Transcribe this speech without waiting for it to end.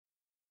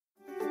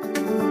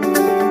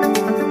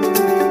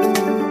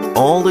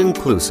All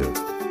Inclusive,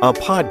 a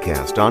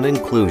podcast on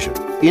inclusion,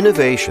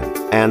 innovation,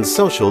 and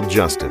social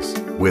justice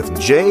with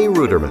Jay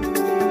Ruderman.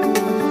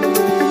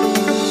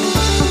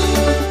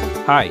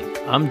 Hi,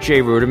 I'm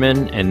Jay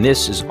Ruderman, and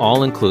this is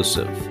All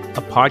Inclusive,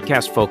 a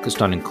podcast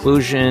focused on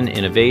inclusion,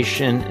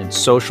 innovation, and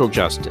social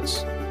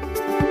justice.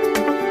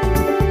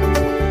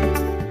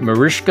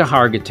 Mariska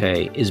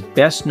Hargitay is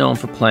best known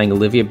for playing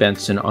Olivia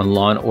Benson on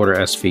Law & Order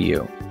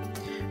SVU.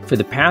 For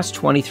the past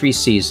 23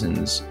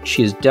 seasons,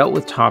 she has dealt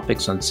with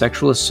topics on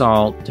sexual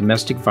assault,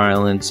 domestic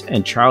violence,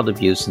 and child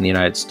abuse in the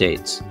United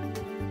States.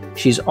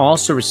 She's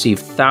also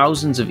received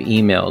thousands of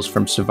emails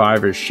from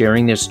survivors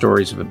sharing their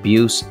stories of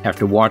abuse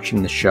after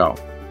watching the show.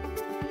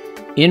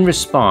 In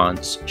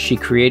response, she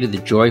created the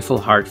Joyful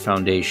Heart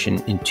Foundation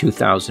in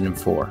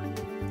 2004.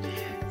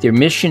 Their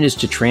mission is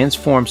to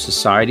transform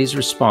society's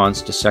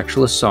response to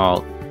sexual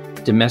assault,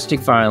 domestic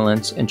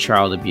violence, and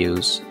child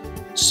abuse,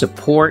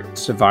 support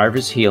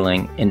survivors'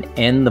 healing, and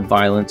end the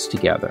violence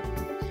together.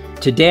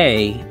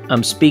 Today,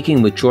 I'm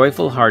speaking with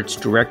Joyful Heart's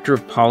Director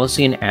of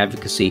Policy and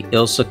Advocacy,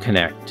 Ilse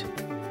Knecht.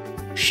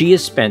 She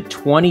has spent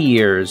 20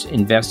 years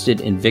invested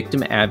in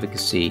victim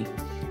advocacy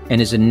and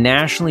is a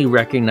nationally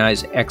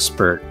recognized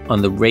expert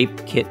on the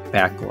rape kit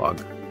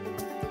backlog.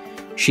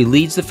 She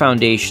leads the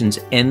foundation's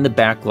End the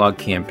Backlog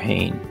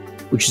campaign,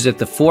 which is at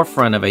the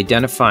forefront of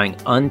identifying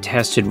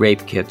untested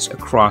rape kits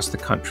across the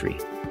country.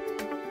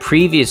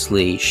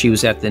 Previously, she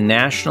was at the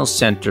National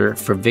Center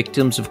for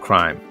Victims of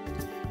Crime,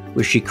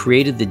 where she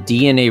created the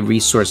DNA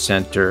Resource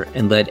Center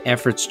and led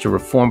efforts to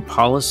reform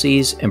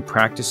policies and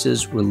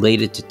practices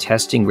related to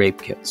testing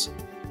rape kits.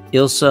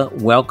 Ilse,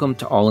 welcome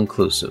to All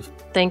Inclusive.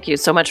 Thank you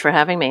so much for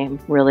having me. I'm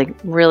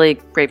really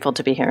grateful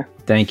to be here.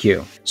 Thank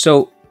you.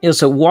 So,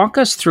 Ilse, walk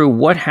us through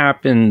what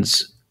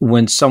happens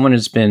when someone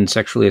has been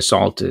sexually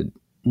assaulted.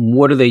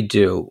 What do they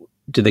do?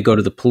 Do they go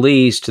to the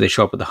police? Do they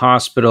show up at the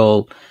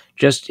hospital?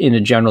 Just in a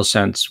general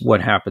sense,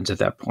 what happens at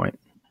that point?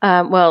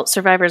 Well,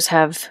 survivors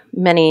have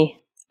many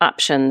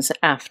options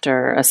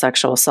after a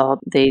sexual assault.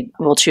 They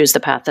will choose the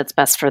path that's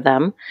best for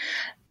them.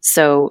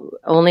 So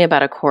only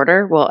about a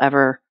quarter will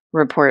ever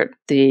report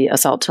the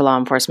assault to law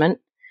enforcement.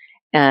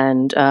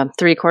 And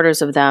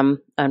 3/4 of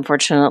them,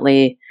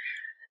 unfortunately,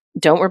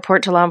 don't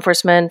report to law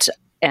enforcement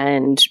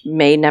and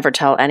may never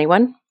tell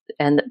anyone.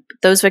 And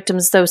those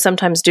victims, though,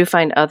 sometimes do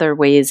find other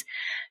ways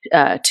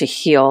to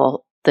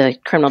heal. The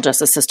criminal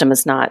justice system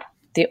is not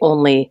the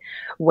only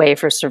way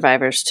for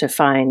survivors to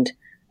find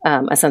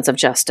a sense of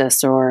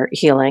justice or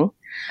healing.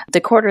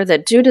 The quarter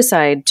that do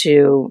decide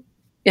to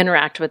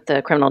interact with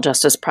the criminal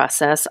justice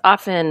process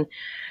often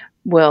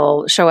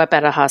will show up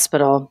at a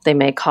hospital. They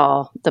may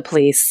call the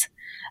police.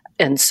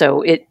 And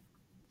so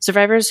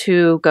survivors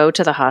who go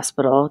to the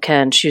hospital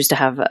can choose to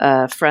have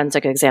a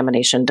forensic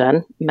examination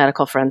done,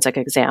 medical forensic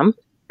exam.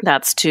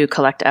 That's to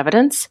collect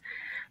evidence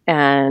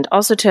and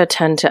also to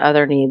attend to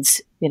other needs,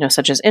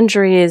 such as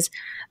injuries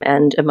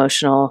and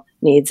emotional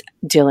needs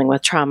dealing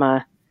with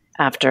trauma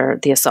after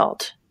the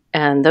assault.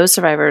 And those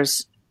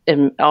survivors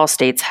in all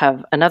states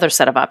have another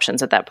set of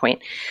options at that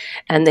point.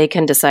 And they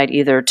can decide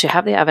either to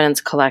have the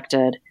evidence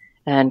collected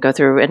and go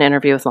through an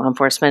interview with law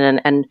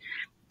enforcement and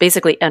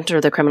basically enter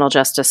the criminal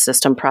justice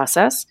system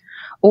process,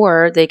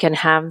 or they can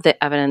have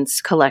the evidence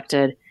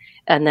collected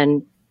and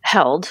then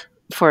held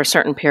for a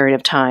certain period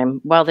of time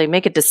while they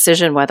make a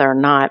decision whether or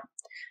not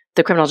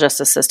the criminal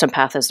justice system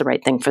path is the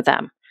right thing for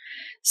them.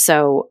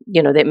 So,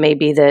 it may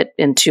be that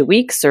in 2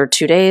 weeks or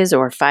 2 days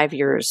or 5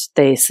 years,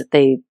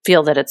 they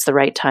feel that it's the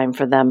right time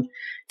for them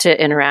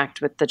to interact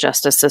with the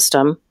justice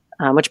system,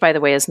 which, by the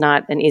way, is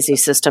not an easy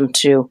system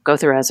to go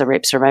through as a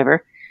rape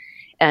survivor.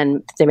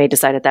 And they may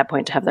decide at that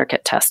point to have their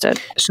kit tested.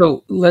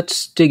 So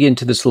let's dig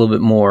into this a little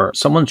bit more.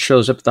 Someone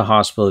shows up at the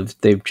hospital, if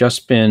they've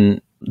just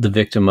been the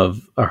victim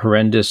of a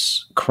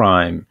horrendous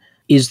crime.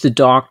 Is the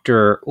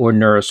doctor or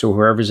nurse or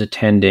whoever's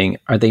attending,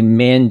 are they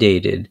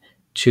mandated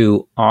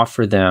to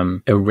offer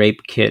them a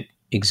rape kit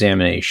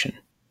examination?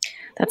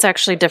 That's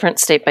actually different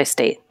state by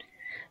state.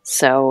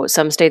 So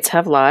some states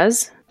have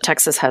laws.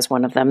 Texas has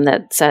one of them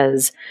that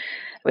says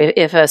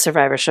if a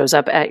survivor shows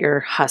up at your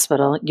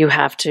hospital, you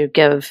have to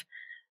give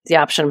the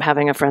option of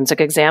having a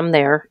forensic exam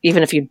there,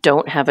 even if you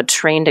don't have a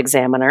trained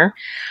examiner,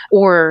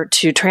 or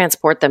to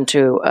transport them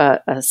to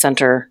a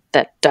center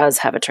that does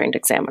have a trained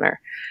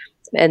examiner.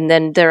 And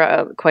then there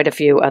are quite a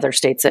few other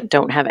states that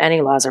don't have any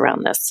laws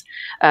around this.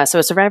 So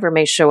a survivor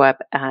may show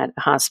up at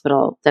a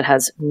hospital that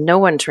has no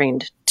one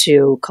trained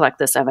to collect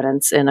this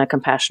evidence in a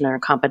compassionate or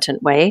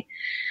competent way.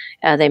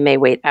 They may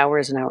wait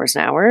hours and hours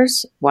and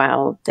hours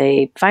while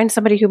they find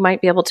somebody who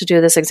might be able to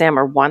do this exam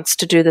or wants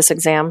to do this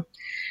exam.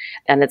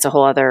 And it's a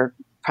whole other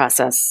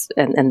process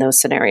in those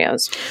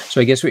scenarios.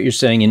 So I guess what you're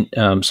saying,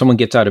 someone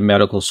gets out of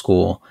medical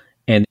school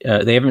and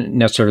they haven't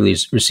necessarily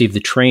received the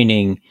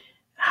training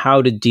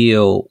how to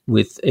deal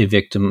with a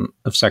victim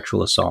of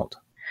sexual assault.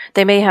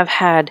 They may have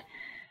had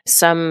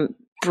some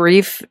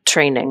brief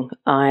training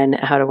on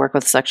how to work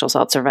with a sexual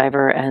assault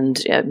survivor and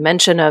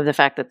mention of the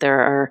fact that there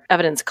are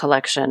evidence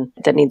collection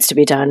that needs to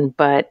be done,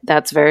 but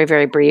that's very,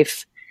 very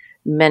brief.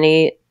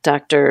 Many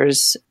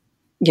doctors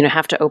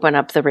have to open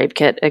up the rape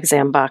kit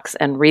exam box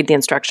and read the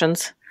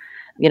instructions,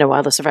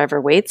 while the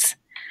survivor waits.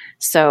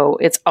 So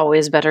it's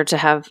always better to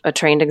have a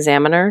trained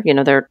examiner.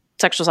 There are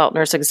sexual assault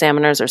nurse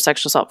examiners or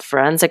sexual assault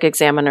forensic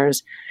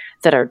examiners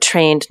that are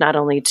trained not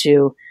only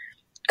to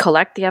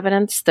collect the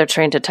evidence, they're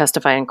trained to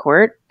testify in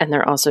court, and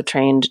they're also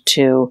trained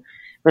to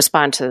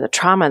respond to the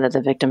trauma that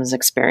the victim is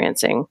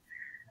experiencing.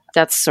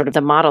 That's sort of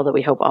the model that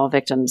we hope all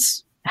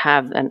victims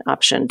have an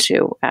option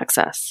to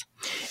access.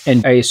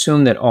 And I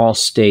assume that all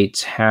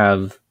states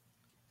have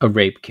a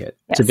rape kit.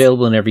 Yes. It's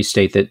available in every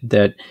state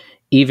that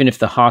even if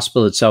the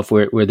hospital itself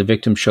where the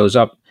victim shows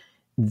up,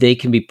 they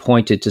can be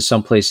pointed to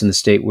someplace in the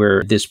state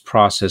where this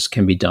process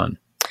can be done.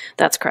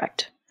 That's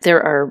correct.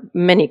 There are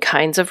many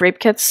kinds of rape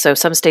kits. So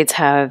some states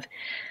have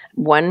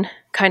one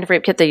kind of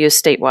rape kit they use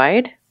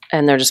statewide,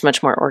 and they're just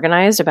much more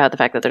organized about the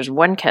fact that there's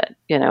one kit,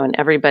 and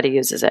everybody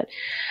uses it.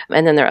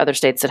 And then there are other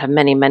states that have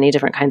many, many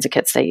different kinds of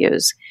kits they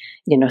use.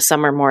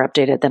 Some are more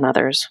updated than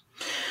others.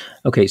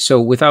 Okay, so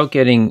without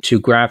getting too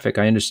graphic,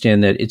 I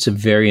understand that it's a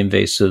very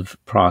invasive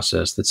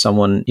process, that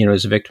someone,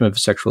 is a victim of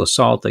sexual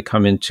assault. They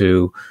come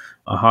into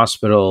a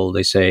hospital,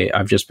 they say,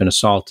 I've just been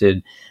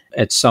assaulted.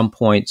 At some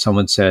point,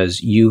 someone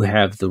says, you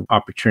have the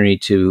opportunity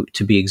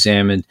to be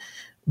examined.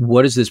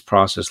 What does this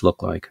process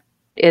look like?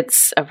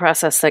 It's a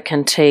process that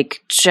can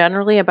take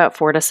generally about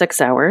 4 to 6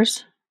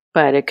 hours,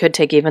 but it could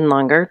take even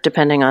longer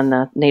depending on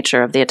the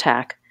nature of the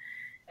attack.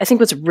 I think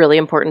what's really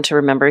important to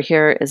remember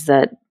here is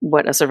that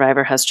what a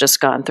survivor has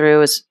just gone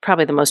through is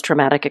probably the most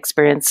traumatic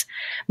experience,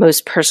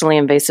 most personally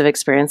invasive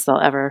experience they'll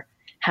ever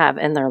have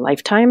in their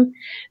lifetime.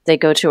 They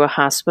go to a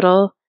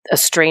hospital. A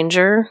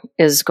stranger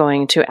is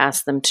going to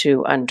ask them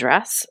to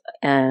undress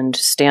and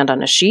stand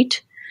on a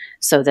sheet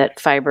so that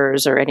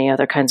fibers or any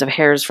other kinds of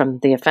hairs from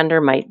the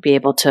offender might be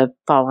able to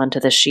fall onto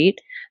the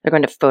sheet. They're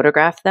going to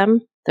photograph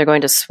them. They're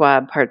going to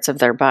swab parts of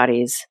their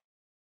bodies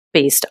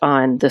based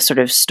on the sort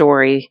of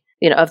story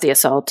of the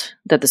assault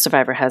that the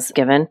survivor has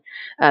given,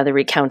 the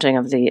recounting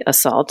of the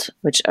assault,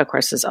 which of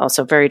course is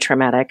also very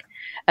traumatic.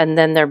 And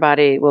then their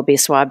body will be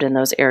swabbed in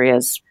those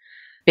areas.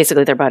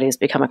 Basically, their body has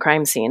become a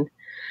crime scene.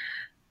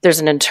 There's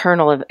an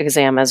internal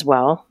exam as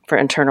well for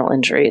internal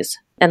injuries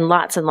and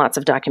lots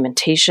of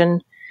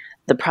documentation.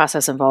 The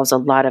process involves a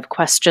lot of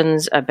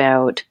questions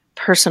about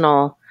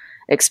personal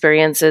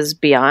experiences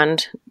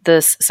beyond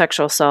this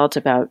sexual assault,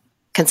 about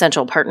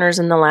consensual partners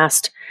in the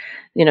last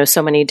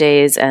so many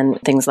days and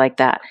things like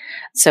that.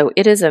 So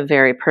it is a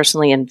very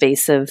personally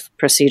invasive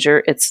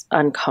procedure. It's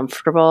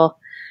uncomfortable,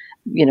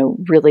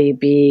 really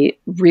be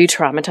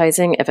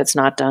re-traumatizing if it's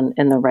not done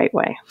in the right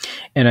way.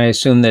 And I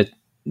assume that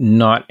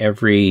not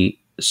every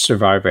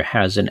survivor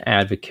has an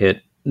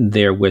advocate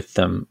there with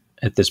them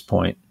at this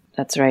point.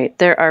 That's right.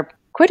 There are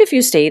quite a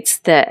few states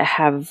that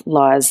have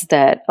laws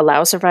that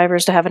allow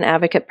survivors to have an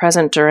advocate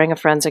present during a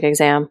forensic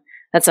exam.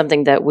 That's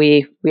something that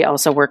we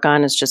also work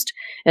on, is just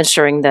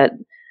ensuring that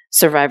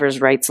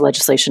survivors' rights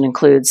legislation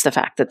includes the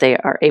fact that they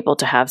are able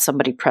to have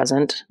somebody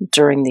present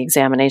during the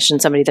examination,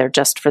 somebody there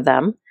just for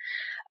them.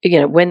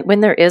 When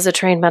there is a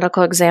trained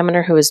medical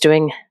examiner who is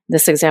doing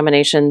this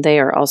examination, they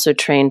are also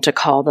trained to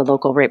call the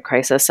local rape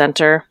crisis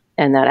center,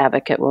 and that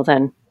advocate will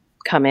then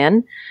come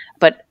in.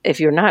 But if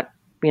you're not,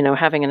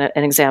 having an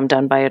exam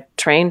done by a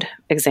trained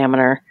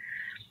examiner,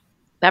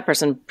 that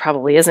person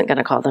probably isn't going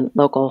to call the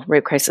local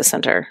rape crisis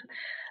center.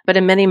 But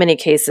in many, many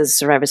cases,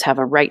 survivors have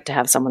a right to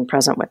have someone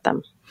present with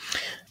them.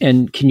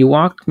 And can you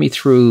walk me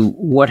through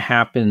what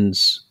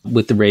happens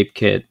with the rape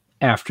kit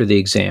after the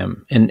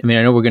exam? And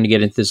I know we're going to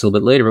get into this a little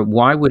bit later, but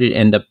why would it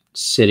end up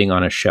sitting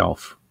on a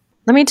shelf?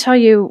 Let me tell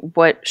you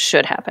what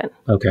should happen.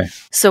 Okay.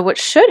 So what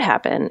should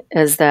happen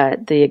is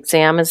that the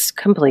exam is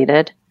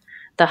completed.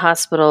 The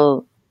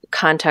hospital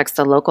contacts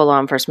the local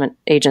law enforcement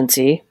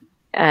agency,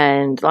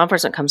 and law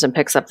enforcement comes and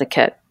picks up the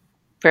kit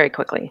very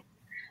quickly.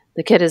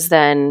 The kit is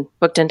then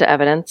booked into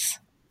evidence,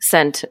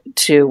 sent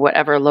to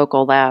whatever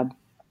local lab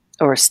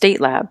or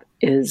state lab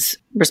is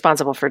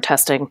responsible for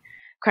testing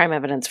crime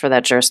evidence for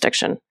that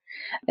jurisdiction.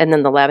 And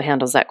then the lab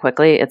handles that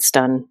quickly. It's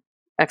done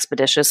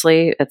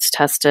expeditiously. It's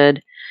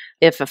tested.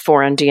 If a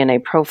foreign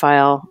DNA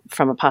profile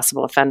from a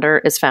possible offender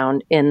is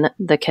found in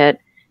the kit,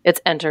 it's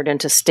entered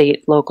into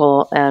state,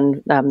 local,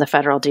 and the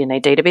federal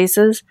DNA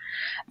databases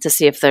to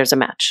see if there's a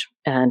match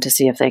and to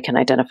see if they can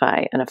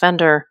identify an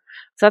offender.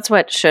 So that's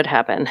what should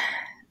happen.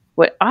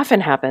 What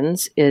often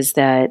happens is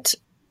that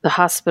the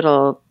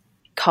hospital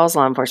calls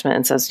law enforcement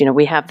and says,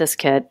 we have this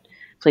kit,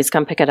 please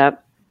come pick it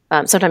up.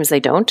 Sometimes they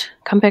don't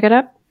come pick it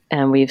up.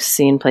 And we've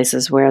seen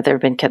places where there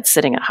have been kits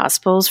sitting at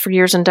hospitals for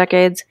years and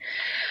decades.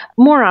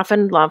 More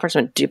often, law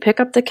enforcement do pick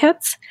up the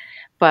kits,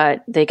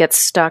 but they get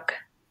stuck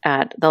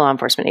at the law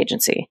enforcement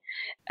agency.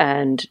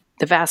 And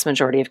the vast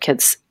majority of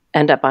kits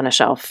end up on a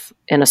shelf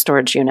in a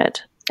storage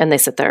unit, and they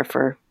sit there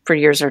for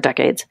years or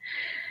decades.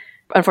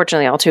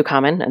 Unfortunately, all too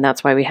common, and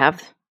that's why we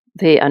have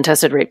the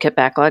untested rape kit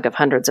backlog of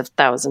hundreds of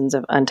thousands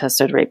of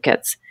untested rape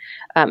kits,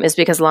 is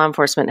because law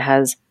enforcement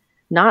has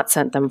not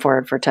sent them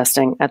forward for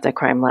testing at the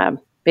crime lab.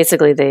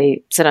 Basically,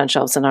 they sit on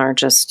shelves and are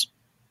just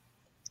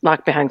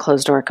locked behind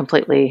closed door,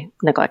 completely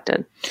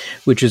neglected.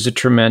 Which is a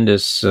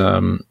tremendous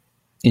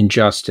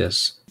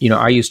injustice.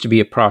 I used to be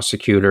a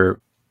prosecutor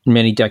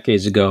many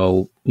decades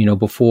ago,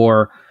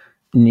 before,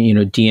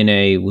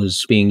 DNA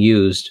was being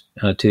used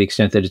to the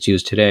extent that it's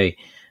used today.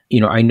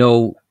 I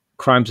know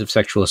crimes of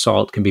sexual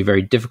assault can be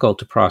very difficult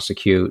to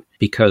prosecute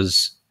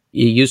because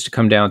it used to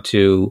come down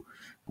to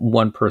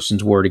one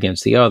person's word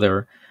against the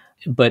other.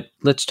 But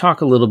let's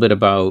talk a little bit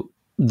about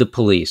the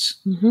police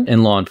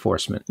and law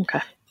enforcement.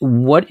 Okay.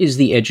 What is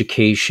the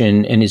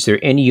education, and is there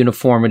any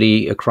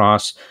uniformity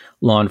across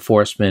law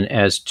enforcement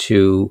as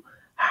to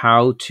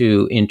how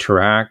to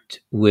interact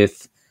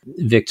with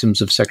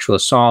victims of sexual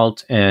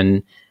assault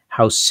and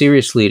how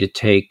seriously to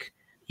take,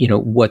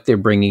 what they're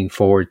bringing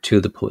forward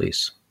to the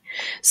police?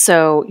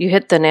 So you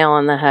hit the nail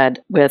on the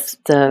head with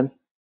the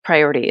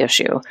priority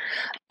issue.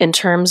 In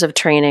terms of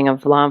training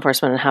of law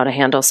enforcement on how to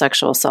handle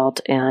sexual assault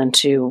and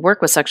to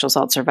work with sexual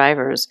assault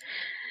survivors,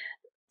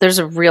 there's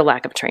a real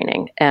lack of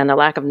training and a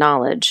lack of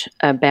knowledge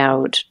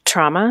about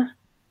trauma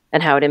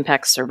and how it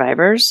impacts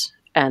survivors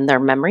and their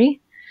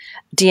memory,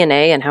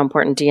 DNA and how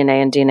important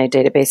DNA and DNA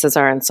databases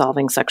are in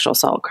solving sexual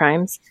assault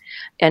crimes,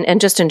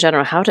 and just in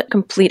general, how to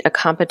complete a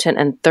competent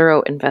and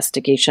thorough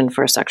investigation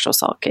for a sexual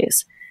assault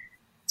case.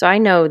 So I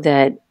know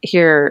that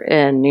here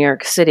in New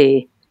York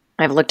City,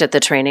 I've looked at the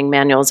training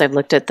manuals, I've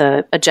looked at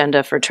the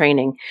agenda for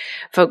training.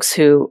 Folks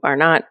who are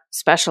not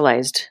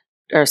specialized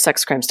or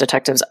sex crimes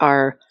detectives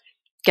are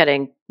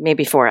getting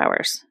maybe 4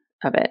 hours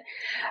of it.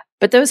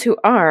 But those who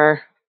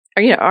are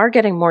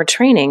getting more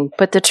training,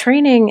 but the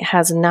training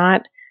has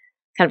not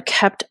kind of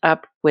kept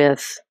up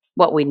with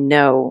what we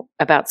know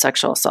about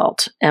sexual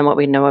assault and what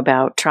we know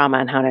about trauma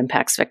and how it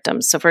impacts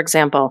victims. So for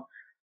example,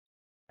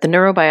 the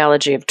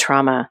neurobiology of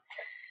trauma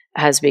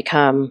has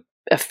become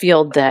a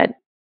field that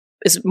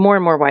is more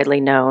and more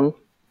widely known.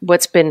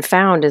 What's been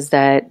found is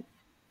that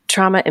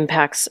trauma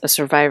impacts a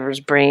survivor's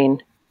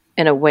brain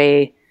in a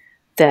way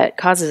that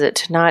causes it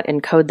to not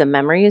encode the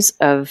memories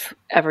of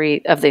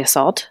the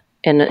assault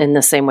in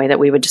the same way that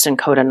we would just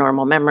encode a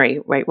normal memory,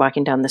 right,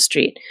 walking down the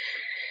street.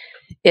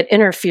 It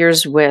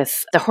interferes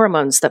with the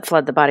hormones that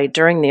flood the body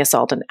during the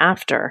assault and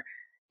after,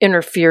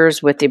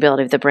 interferes with the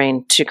ability of the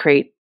brain to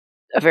create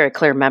a very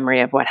clear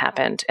memory of what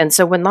happened. And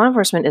so when law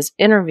enforcement is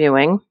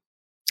interviewing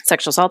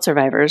sexual assault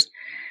survivors,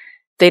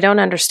 they don't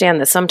understand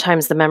that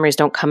sometimes the memories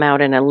don't come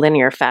out in a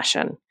linear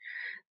fashion.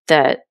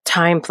 That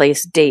time,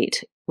 place,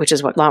 date, which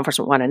is what law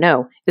enforcement want to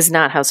know, is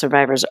not how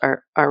survivors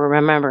are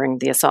remembering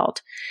the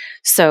assault.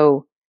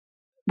 So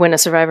when a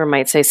survivor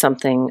might say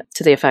something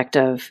to the effect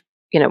of,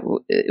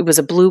 it was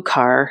a blue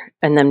car,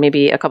 and then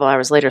maybe a couple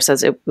hours later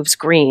says it was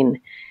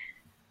green,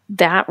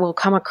 that will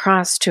come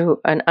across to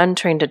an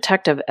untrained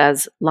detective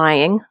as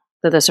lying,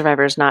 that the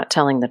survivor is not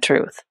telling the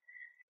truth.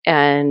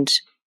 And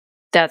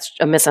that's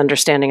a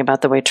misunderstanding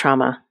about the way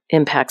trauma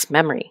impacts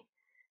memory.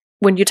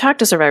 When you talk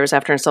to survivors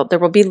after an assault, there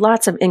will be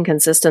lots of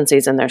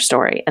inconsistencies in their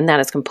story, and that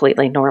is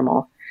completely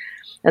normal.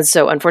 And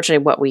so,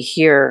 unfortunately, what we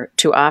hear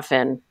too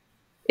often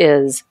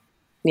is,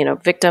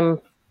 victim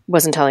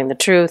wasn't telling the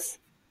truth,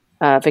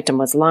 victim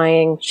was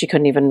lying, she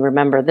couldn't even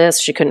remember this,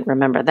 she couldn't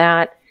remember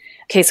that.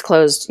 Case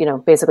closed,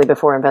 basically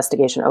before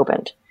investigation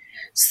opened.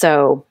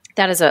 So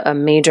that is a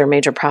major,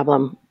 major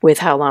problem with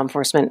how law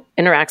enforcement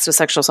interacts with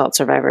sexual assault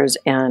survivors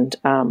and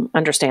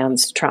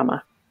understands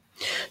trauma.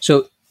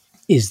 So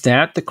is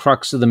that the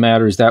crux of the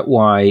matter? Is that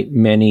why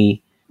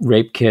many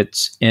rape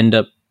kits end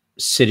up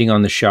sitting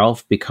on the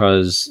shelf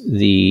because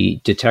the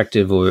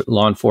detective or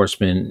law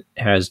enforcement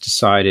has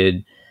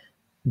decided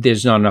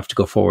there's not enough to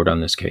go forward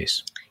on this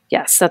case?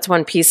 Yes, that's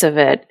one piece of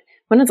it.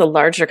 One of the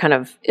larger kind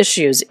of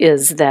issues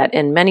is that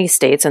in many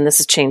states, and this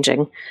is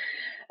changing,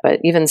 but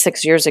even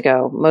 6 years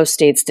ago, most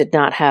states did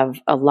not have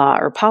a law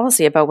or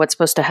policy about what's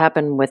supposed to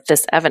happen with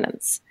this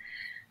evidence.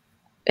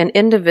 An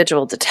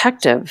individual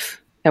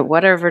detective at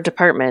whatever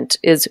department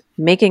is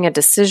making a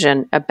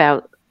decision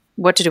about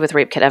what to do with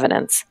rape kit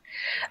evidence.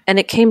 And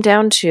it came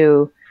down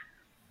to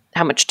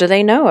how much do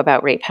they know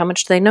about rape? How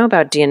much do they know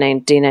about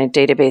DNA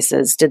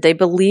databases? Did they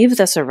believe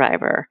the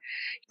survivor?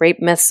 Rape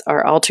myths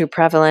are all too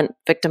prevalent.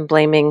 Victim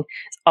blaming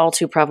is all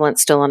too prevalent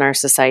still in our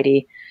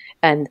society.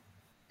 And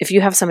if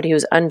you have somebody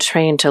who's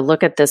untrained to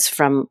look at this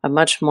from a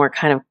much more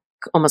kind of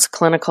almost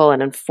clinical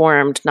and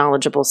informed,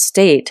 knowledgeable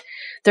state,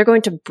 they're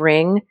going to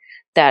bring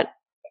that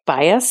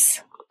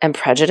bias and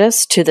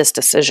prejudice to this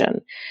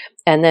decision.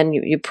 And then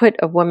you put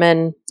a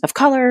woman of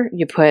color,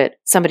 you put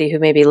somebody who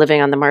may be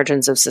living on the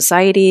margins of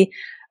society,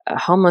 a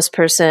homeless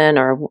person,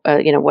 or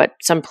what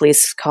some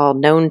police call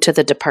known to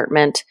the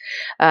department,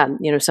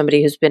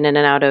 somebody who's been in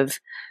and out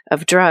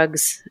of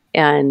drugs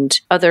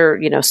and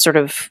other sort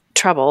of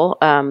trouble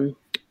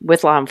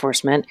with law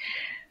enforcement.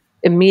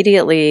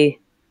 Immediately,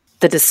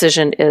 the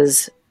decision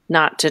is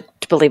not to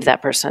believe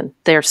that person.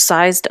 They're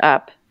sized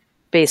up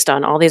based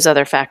on all these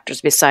other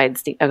factors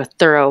besides a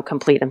thorough,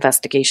 complete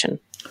investigation.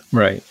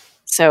 Right.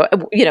 So,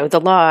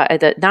 the law,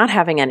 not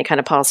having any kind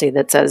of policy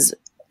that says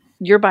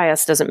your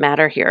bias doesn't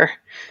matter here,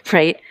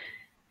 right?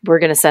 We're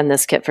going to send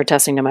this kit for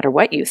testing no matter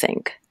what you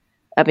think.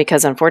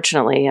 Because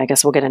unfortunately, I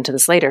guess we'll get into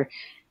this later,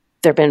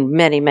 there have been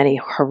many, many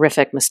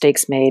horrific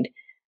mistakes made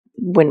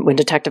when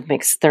detective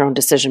makes their own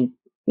decision,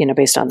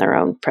 based on their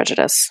own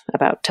prejudice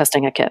about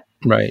testing a kit.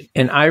 Right.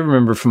 And I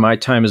remember from my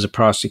time as a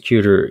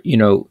prosecutor,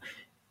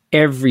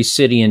 every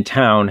city and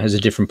town has a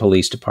different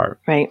police department.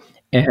 Right.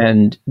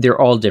 And they're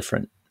all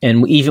different.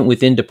 And even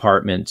within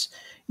departments,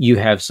 you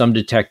have some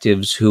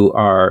detectives who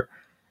are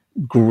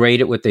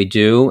great at what they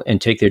do and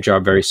take their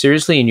job very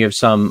seriously, and you have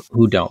some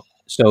who don't.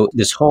 So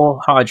this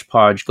whole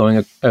hodgepodge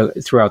going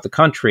throughout the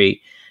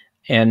country,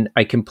 and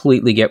I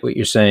completely get what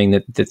you're saying,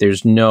 that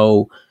there's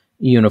no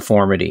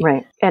uniformity.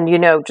 Right. And,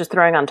 just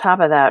throwing on top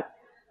of that,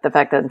 the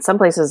fact that in some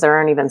places there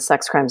aren't even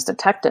sex crimes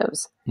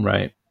detectives.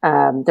 Right.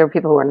 There are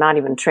people who are not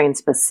even trained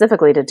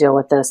specifically to deal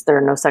with this. There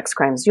are no sex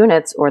crimes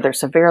units, or they're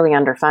severely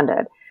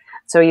underfunded.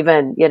 So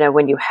even,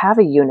 when you have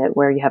a unit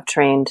where you have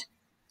trained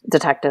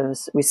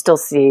detectives, we still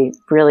see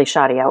really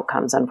shoddy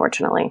outcomes,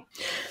 unfortunately.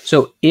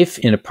 So if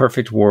in a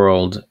perfect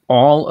world,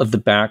 all of the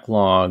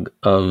backlog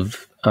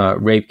of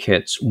rape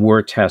kits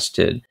were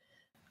tested,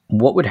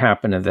 what would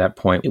happen at that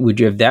point? Would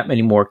you have that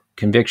many more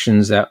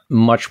convictions, that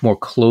much more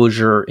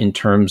closure in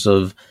terms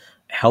of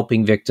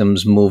helping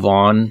victims move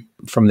on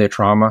from their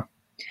trauma?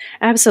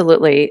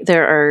 Absolutely.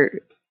 There are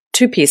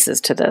two pieces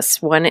to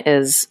this. One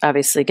is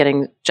obviously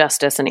getting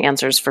justice and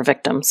answers for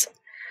victims.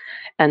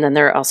 And then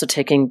they're also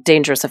taking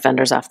dangerous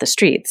offenders off the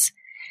streets.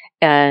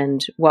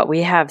 And what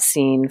we have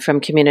seen from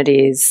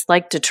communities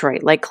like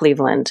Detroit, like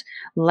Cleveland,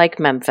 like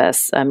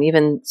Memphis,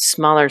 even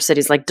smaller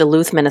cities like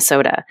Duluth,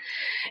 Minnesota,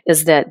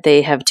 is that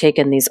they have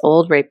taken these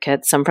old rape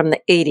kits, some from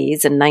the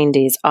 80s and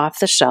 90s, off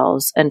the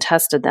shelves and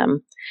tested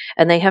them.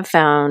 And they have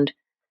found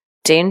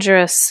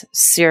dangerous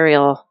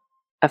serial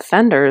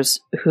offenders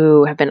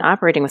who have been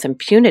operating with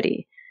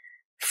impunity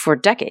for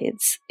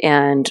decades.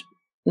 And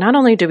not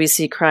only do we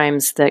see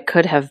crimes that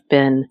could have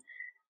been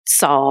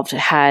solved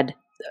had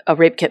a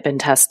rape kit been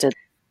tested,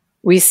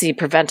 we see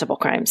preventable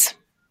crimes.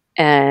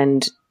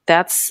 And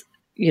that's,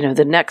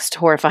 the next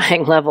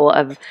horrifying level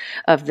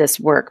of this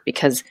work,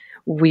 because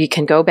we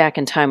can go back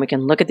in time, we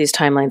can look at these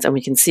timelines, and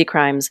we can see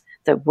crimes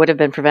that would have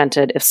been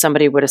prevented if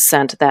somebody would have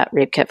sent that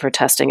rape kit for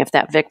testing, if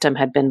that victim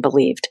had been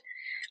believed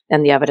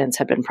and the evidence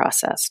had been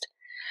processed.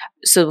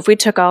 So if we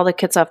took all the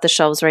kits off the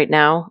shelves right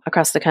now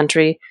across the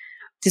country,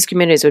 these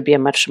communities would be a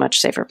much, much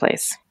safer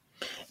place.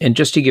 And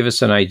just to give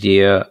us an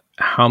idea,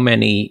 how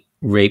many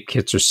rape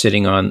kits are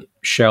sitting on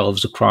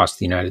shelves across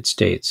the United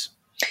States?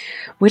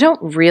 We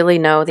don't really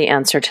know the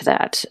answer to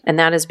that. And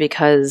that is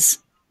because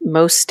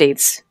most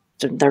states,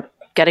 they're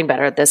getting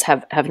better at this,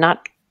 have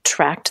not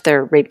tracked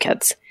their rape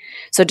kits.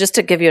 So just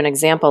to give you an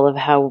example of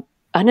how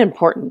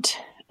unimportant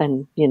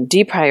and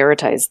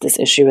deprioritized this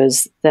issue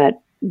is,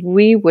 that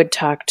we would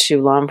talk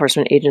to law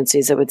enforcement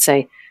agencies that would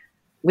say,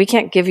 we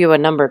can't give you a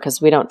number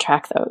because we don't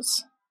track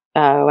those.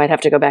 I'd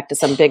have to go back to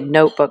some big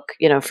notebook,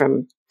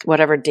 from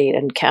whatever date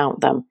and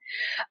count them.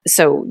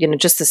 So,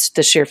 just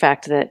the sheer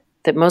fact that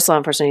most law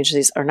enforcement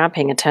agencies are not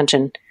paying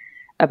attention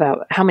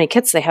about how many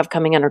kits they have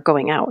coming in or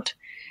going out.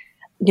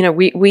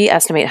 We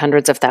estimate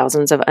hundreds of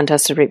thousands of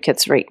untested rape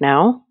kits right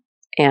now,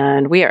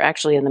 and we are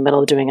actually in the middle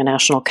of doing a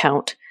national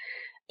count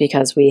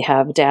because we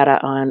have data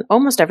on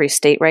almost every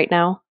state right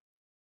now.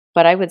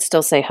 But I would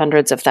still say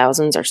hundreds of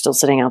thousands are still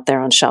sitting out there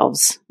on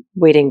shelves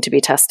waiting to be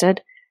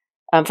tested.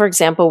 For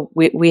example,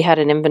 we had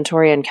an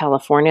inventory in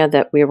California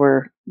that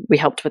we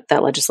helped with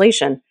that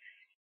legislation,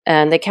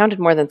 and they counted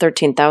more than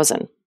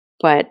 13,000.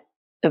 But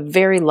a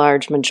very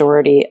large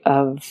majority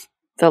of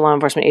the law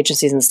enforcement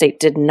agencies in the state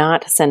did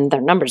not send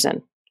their numbers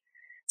in.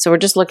 So we're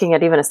just looking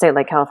at even a state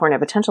like California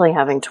potentially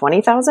having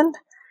 20,000.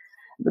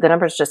 The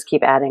numbers just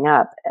keep adding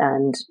up,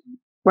 and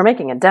we're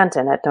making a dent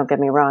in it, don't get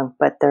me wrong,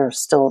 but there's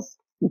still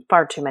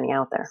far too many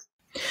out there.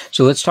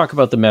 So let's talk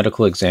about the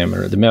medical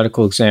examiner. The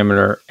medical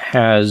examiner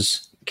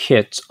has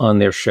kits on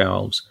their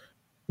shelves.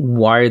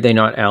 Why are they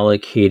not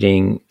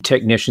allocating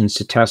technicians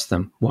to test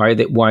them? Why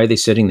are they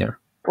sitting there?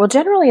 Well,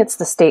 generally it's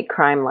the state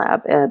crime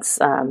lab. It's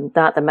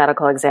not the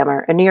medical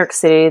examiner. In New York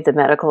City, the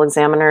medical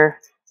examiner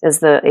is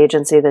the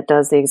agency that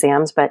does the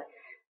exams, but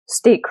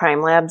state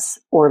crime labs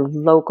or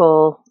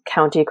local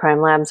county crime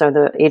labs are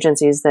the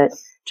agencies that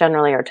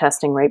generally are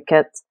testing rape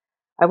kits.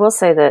 I will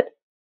say that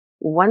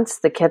once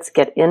the kits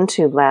get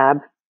into lab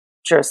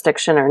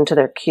jurisdiction or into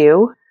their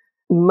queue,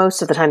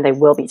 most of the time they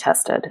will be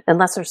tested,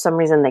 unless there's some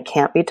reason they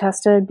can't be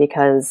tested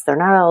because they're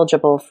not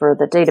eligible for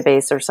the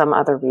database or some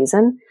other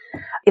reason.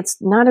 It's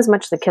not as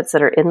much the kits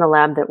that are in the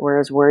lab that we're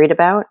as worried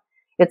about.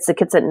 It's the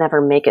kits that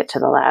never make it to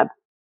the lab.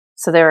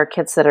 So there are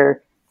kits that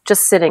are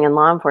just sitting in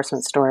law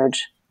enforcement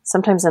storage,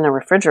 sometimes in a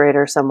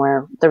refrigerator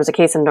somewhere. There was a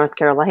case in North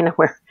Carolina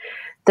where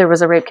there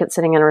was a rape kit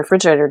sitting in a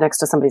refrigerator next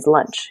to somebody's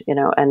lunch,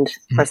 and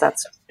of course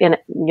that's you're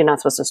not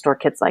supposed to store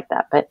kits like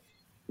that, but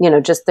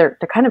just they're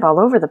kind of all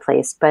over the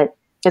place. But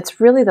it's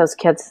really those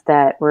kits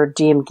that were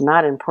deemed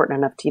not important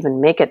enough to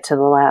even make it to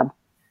the lab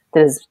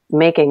that is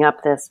making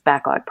up this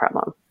backlog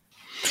problem.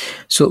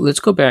 So let's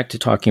go back to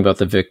talking about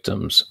the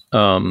victims.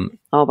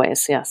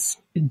 Always, yes.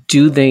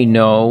 Do they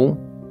know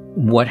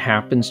what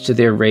happens to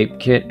their rape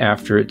kit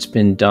after it's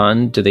been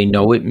done? Do they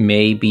know it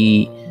may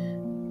be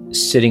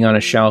sitting on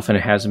a shelf and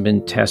it hasn't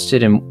been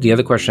tested? And the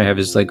other question I have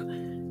is like,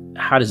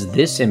 how does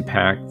this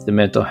impact the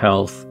mental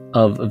health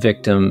of a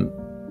victim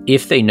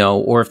if they know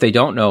or if they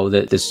don't know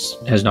that this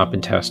has not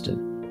been tested?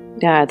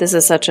 Yeah, this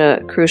is such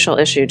a crucial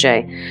issue,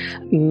 Jay.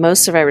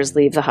 Most survivors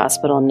leave the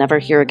hospital and never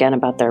hear again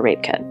about their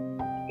rape kit.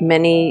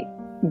 Many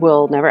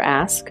will never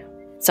ask.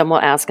 Some will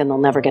ask and they'll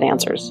never get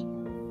answers.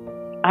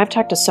 I've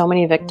talked to so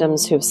many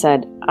victims who've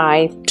said,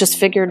 I just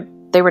figured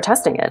they were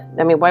testing it.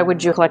 I mean, why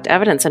would you collect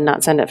evidence and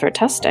not send it for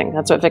testing?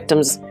 That's what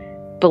victims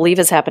believe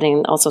is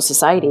happening. Also,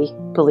 society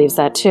believes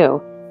that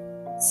too.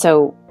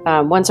 So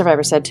one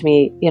survivor said to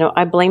me,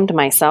 I blamed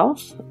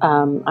myself.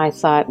 I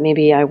thought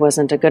maybe I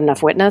wasn't a good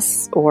enough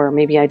witness, or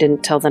maybe I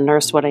didn't tell the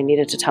nurse what I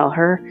needed to tell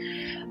her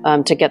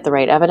to get the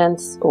right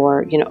evidence,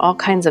 or, all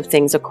kinds of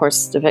things. Of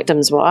course, the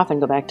victims will often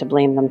go back to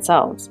blame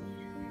themselves.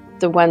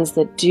 The ones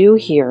that do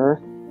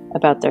hear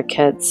about their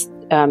kids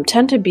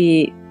tend to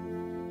be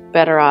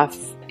better off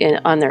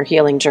on their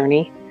healing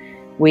journey.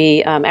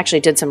 We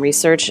actually did some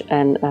research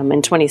and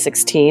in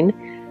 2016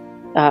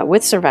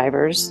 with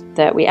survivors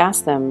that we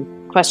asked them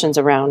questions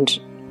around,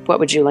 what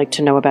would you like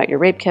to know about your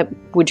rape kit?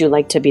 Would you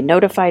like to be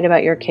notified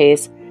about your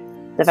case?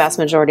 The vast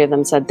majority of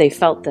them said they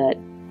felt that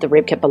the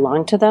rape kit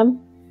belonged to them.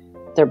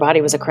 Their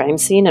body was a crime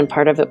scene and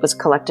part of it was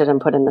collected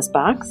and put in this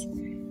box.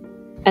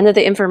 And that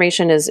the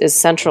information is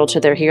central to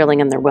their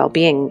healing and their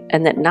well-being,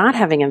 and that not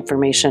having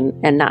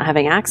information and not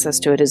having access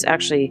to it is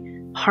actually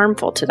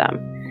harmful to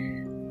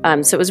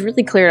them. So it was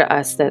really clear to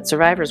us that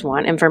survivors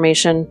want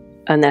information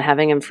and that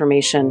having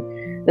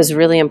information is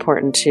really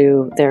important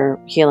to their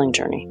healing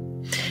journey.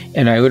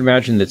 And I would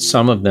imagine that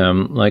some of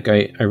them, like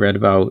I read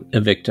about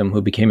a victim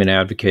who became an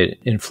advocate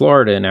in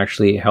Florida and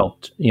actually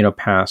helped,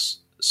 pass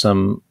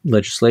some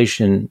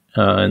legislation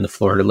in the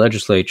Florida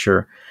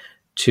legislature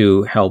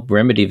to help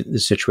remedy the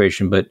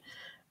situation. But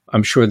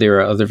I'm sure there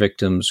are other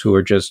victims who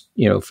are just,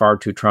 far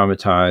too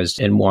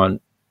traumatized and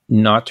want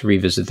not to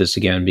revisit this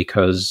again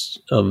because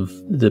of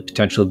the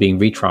potential of being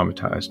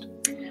re-traumatized.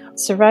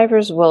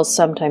 Survivors will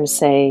sometimes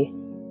say,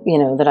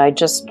 that I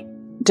just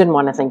didn't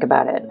want to think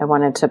about it. I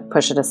wanted to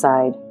push it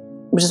aside.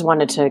 I just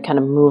wanted to kind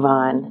of move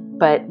on.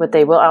 But what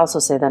they will also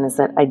say then is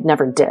that I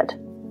never did,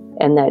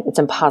 and that it's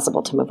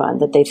impossible to move on,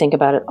 that they think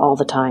about it all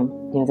the time.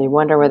 They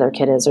wonder where their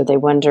kid is, or they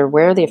wonder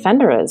where the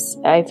offender is.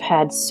 I've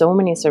had so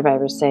many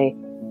survivors say,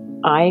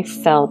 I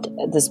felt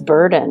this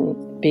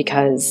burden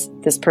because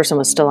this person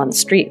was still on the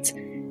streets,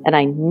 and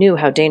I knew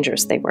how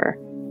dangerous they were.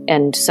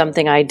 And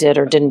something I did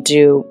or didn't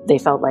do, they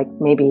felt like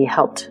maybe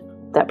helped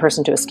that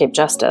person to escape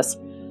justice.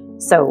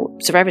 So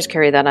survivors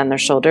carry that on their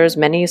shoulders.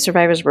 Many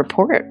survivors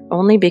report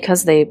only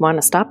because they want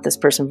to stop this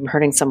person from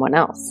hurting someone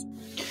else.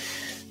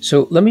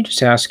 So let me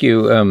just ask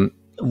you,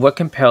 what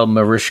compelled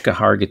Mariska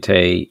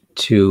Hargitay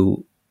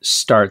to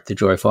start the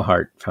Joyful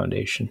Heart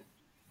Foundation?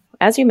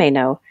 As you may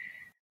know,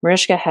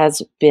 Mariska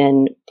has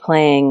been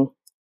playing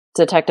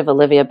Detective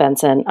Olivia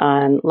Benson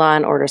on Law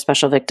 & Order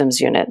Special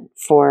Victims Unit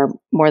for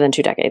more than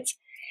 2 decades.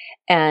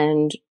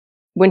 And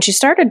when she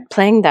started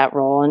playing that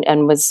role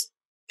and was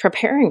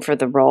preparing for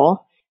the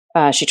role,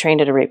 she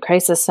trained at a rape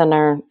crisis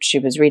center. She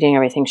was reading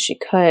everything she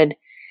could.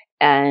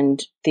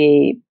 And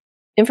the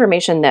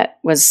information that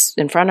was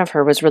in front of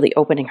her was really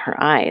opening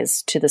her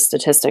eyes to the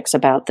statistics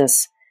about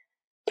this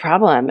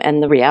problem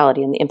and the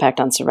reality and the impact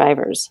on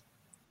survivors.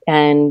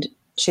 And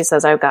she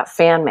says, I got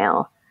fan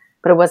mail,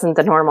 but it wasn't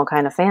the normal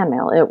kind of fan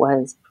mail. It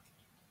was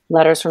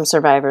letters from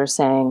survivors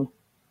saying,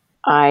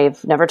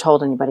 I've never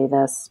told anybody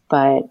this,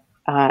 but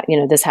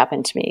this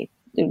happened to me,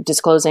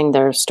 disclosing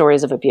their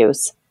stories of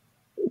abuse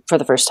for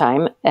the first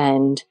time.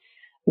 And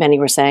many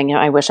were saying,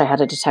 I wish I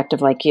had a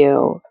detective like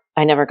you.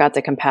 I never got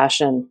the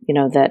compassion,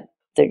 that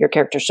your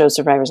character shows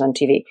survivors on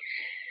TV.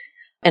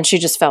 And she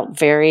just felt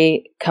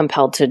very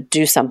compelled to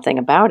do something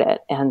about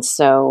it. And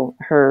so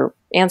her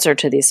answer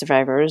to these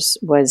survivors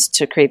was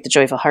to create the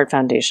Joyful Heart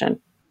Foundation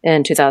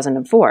in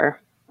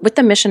 2004 with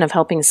the mission of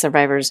helping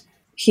survivors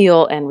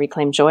heal and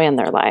reclaim joy in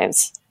their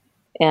lives.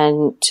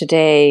 And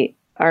today,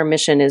 our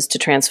mission is to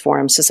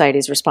transform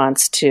society's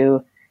response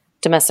to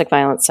domestic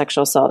violence,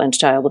 sexual assault, and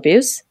child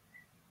abuse,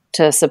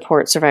 to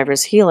support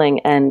survivors' healing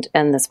and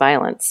end this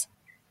violence.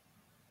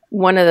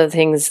 One of the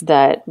things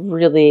that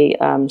really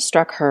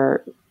struck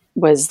her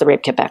was the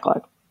rape kit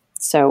backlog.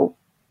 So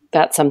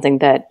that's something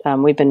that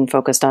we've been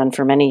focused on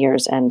for many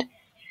years and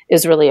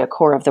is really a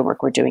core of the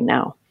work we're doing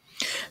now.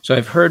 So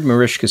I've heard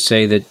Mariska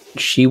say that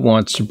she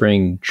wants to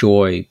bring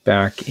joy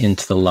back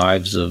into the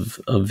lives of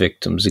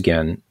victims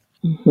again.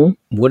 Mm-hmm.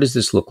 What does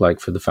this look like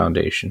for the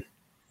foundation?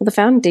 Well, the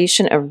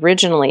foundation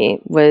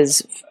originally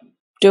was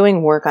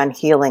doing work on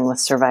healing with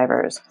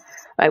survivors.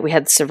 We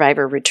had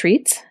survivor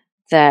retreats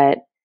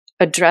that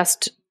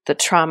addressed the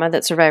trauma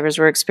that survivors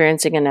were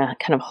experiencing in a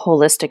kind of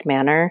holistic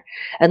manner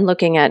and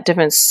looking at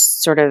different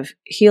sort of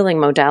healing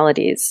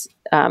modalities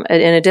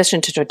in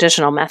addition to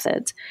traditional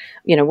methods.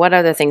 What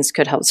other things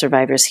could help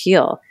survivors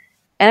heal?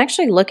 And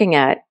actually looking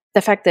at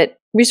the fact that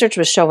research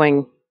was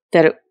showing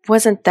that it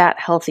wasn't that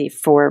healthy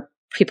for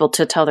people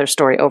to tell their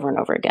story over and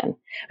over again.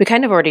 We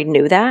kind of already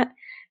knew that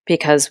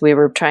because we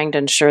were trying to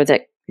ensure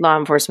that law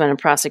enforcement and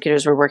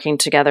prosecutors were working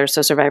together,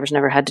 so survivors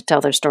never had to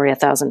tell their story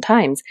 1,000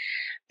 times.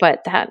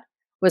 But that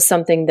was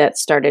something that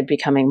started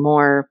becoming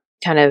more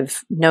kind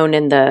of known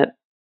in the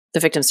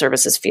victim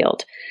services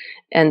field.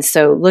 And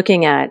so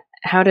looking at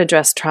how to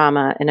address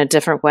trauma in a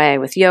different way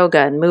with yoga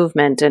and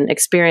movement and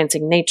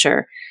experiencing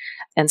nature.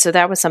 And so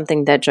that was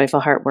something that Joyful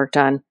Heart worked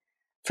on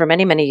for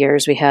many, many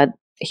years. We had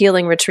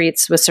healing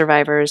retreats with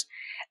survivors.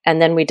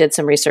 And then we did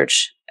some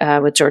research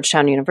with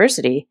Georgetown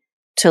University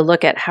to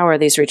look at how are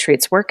these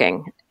retreats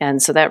working.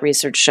 And so that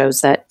research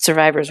shows that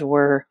survivors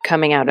were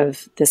coming out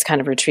of this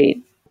kind of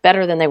retreat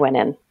better than they went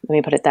in. Let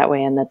me put it that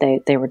way, and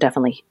that they were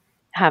definitely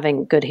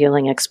having good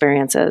healing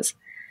experiences.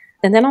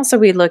 And then also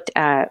we looked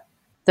at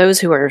those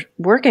who are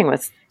working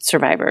with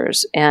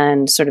survivors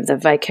and sort of the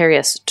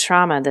vicarious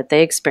trauma that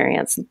they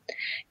experience. It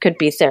could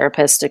be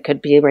therapists, it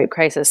could be rape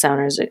crisis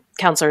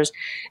counselors,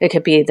 it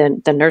could be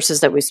the nurses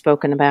that we've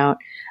spoken about,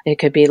 it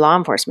could be law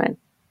enforcement,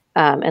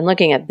 and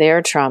looking at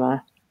their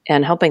trauma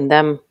and helping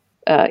them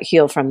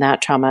heal from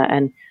that trauma.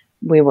 And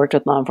we worked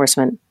with law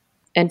enforcement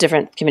in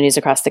different communities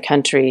across the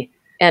country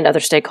and other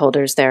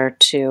stakeholders there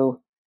to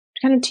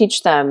kind of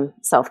teach them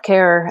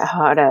self-care,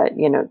 how to,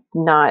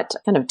 not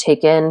kind of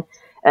take in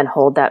and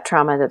hold that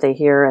trauma that they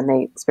hear and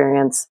they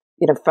experience,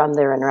 from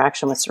their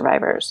interaction with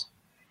survivors.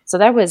 So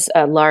that was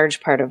a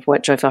large part of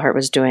what Joyful Heart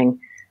was doing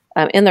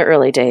in the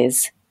early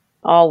days,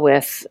 all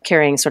with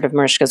carrying sort of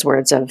Mariska's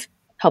words of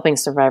helping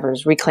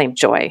survivors reclaim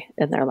joy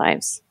in their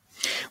lives.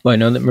 Well, I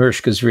know that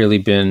Mariska's really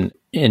been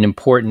an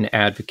important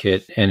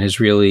advocate and has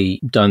really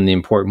done the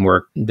important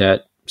work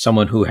that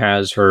someone who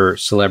has her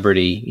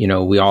celebrity,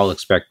 we all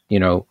expect,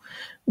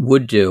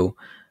 would do.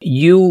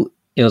 You,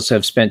 Ilse,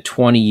 have spent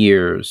 20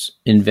 years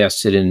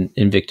invested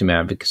in victim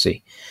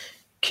advocacy.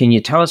 Can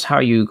you tell us how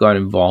you got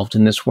involved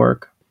in this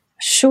work?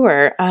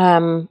 Sure.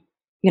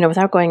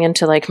 Without going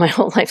into like my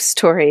whole life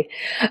story,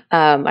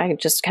 I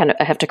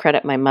have to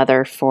credit my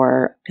mother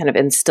for kind of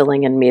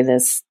instilling in me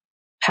this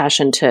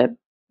passion to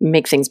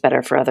make things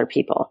better for other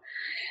people.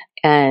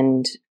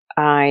 And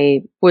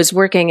I was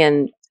working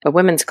in a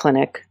women's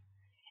clinic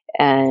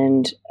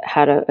and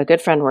had a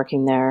good friend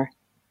working there,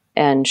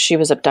 and she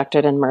was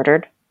abducted and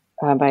murdered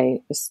by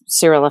a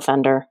serial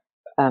offender.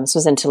 This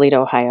was in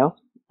Toledo, Ohio.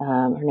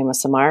 Her name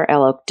was Samar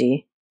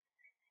El-Okdi.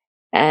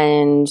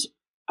 And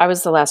I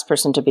was the last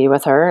person to be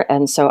with her.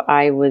 And so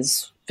I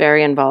was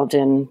very involved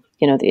in,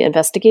 the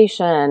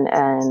investigation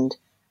and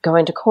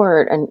going to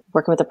court and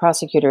working with the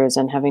prosecutors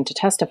and having to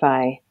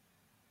testify.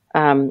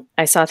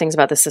 I saw things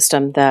about the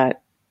system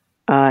that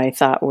I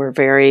thought were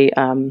very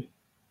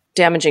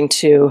damaging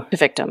to the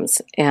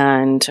victims.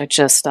 And I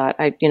just thought,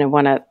 I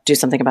want to do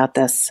something about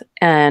this.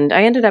 And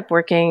I ended up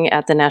working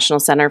at the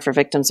National Center for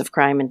Victims of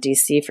Crime in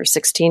DC for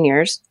 16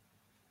 years.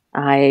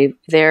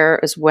 There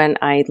is when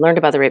I learned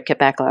about the rape kit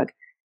backlog.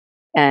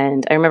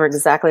 And I remember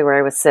exactly where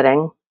I was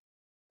sitting.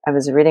 I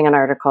was reading an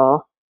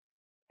article,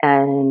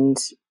 and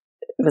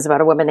it was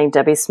about a woman named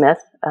Debbie Smith,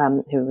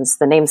 who was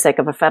the namesake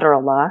of a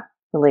federal law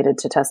related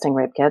to testing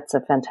rape kits,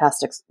 a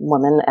fantastic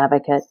woman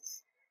advocate.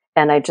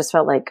 And I just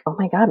felt like, oh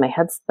my God, my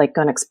head's like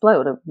going to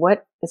explode.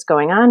 What is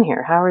going on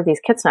here? How are these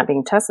kits not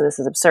being tested? This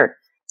is absurd.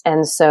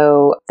 And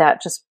so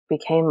that just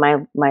became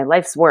my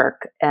life's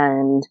work,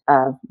 and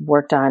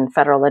worked on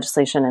federal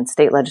legislation and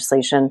state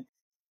legislation.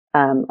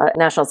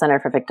 National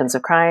Center for Victims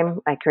of Crime.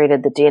 I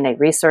created the DNA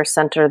Resource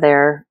Center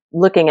there,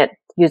 looking at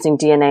using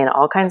DNA in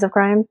all kinds of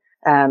crime,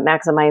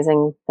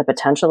 maximizing the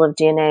potential of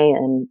DNA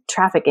in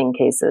trafficking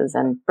cases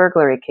and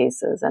burglary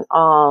cases and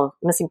all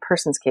missing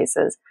persons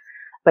cases.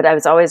 But I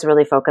was always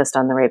really focused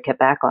on the rape kit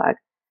backlog.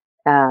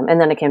 And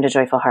then I came to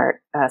Joyful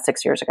Heart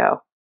 6 years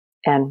ago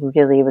and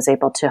really was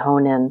able to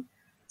hone in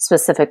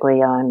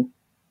specifically on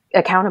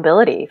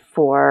accountability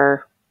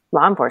for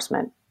law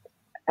enforcement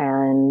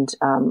and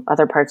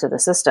other parts of the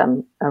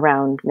system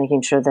around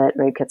making sure that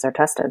rape kits are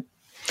tested.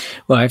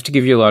 Well, I have to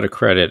give you a lot of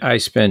credit. I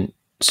spent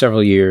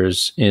several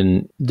years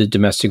in the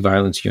domestic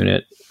violence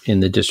unit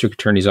in the district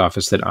attorney's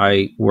office that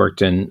I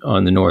worked in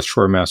on the North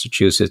Shore,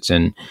 Massachusetts,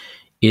 and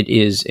it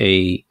is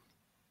a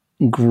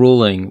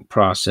grueling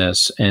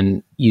process,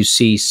 and you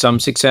see some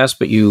success,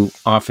 but you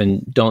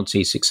often don't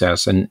see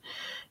success. And,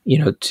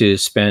 to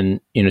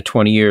spend,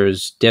 20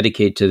 years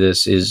dedicated to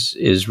this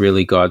is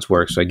really God's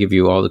work. So I give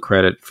you all the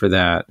credit for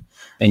that.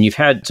 And you've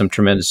had some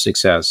tremendous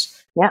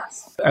success.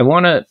 Yes. I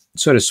want to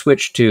sort of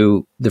switch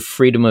to the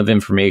Freedom of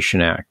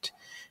Information Act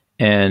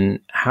and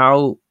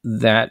how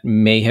that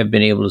may have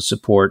been able to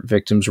support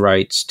victims'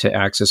 rights to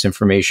access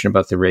information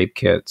about the rape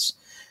kits.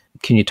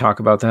 Can you talk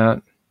about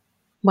that?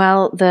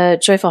 Well, the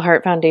Joyful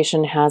Heart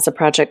Foundation has a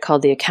project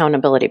called the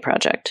Accountability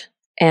Project,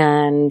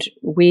 and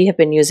we have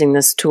been using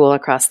this tool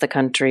across the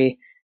country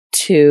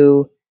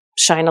to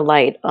shine a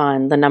light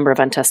on the number of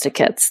untested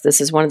kits. This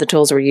is one of the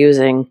tools we're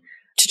using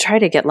to try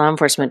to get law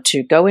enforcement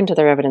to go into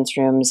their evidence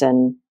rooms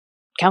and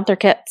count their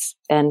kits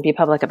and be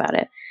public about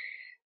it.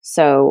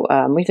 So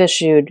we've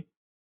issued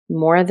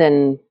more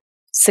than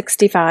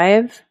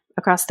 65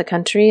 across the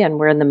country, and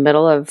we're in the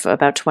middle of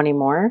about 20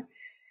 more.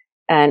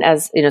 And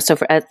as you know,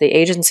 at the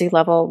agency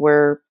level,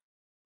 we're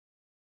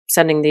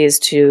sending these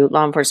to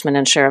law enforcement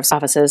and sheriff's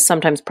offices,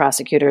 sometimes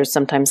prosecutors,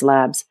 sometimes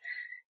labs,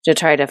 to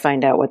try to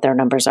find out what their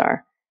numbers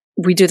are.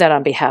 We do that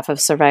on behalf of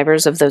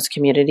survivors of those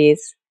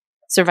communities.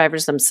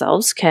 Survivors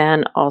themselves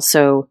can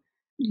also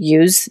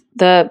use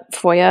the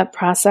FOIA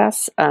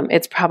process.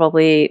 It's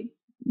probably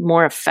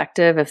more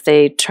effective if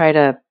they try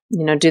to,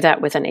 do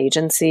that with an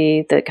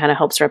agency that kind of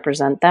helps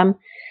represent them.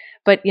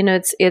 But,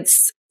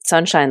 it's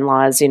sunshine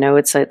laws,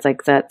 it's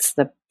like that's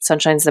the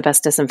sunshine's the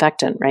best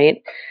disinfectant,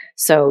 right?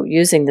 So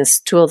using this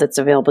tool that's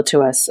available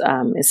to us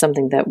is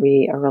something that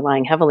we are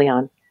relying heavily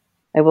on.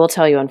 I will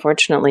tell you,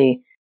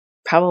 unfortunately,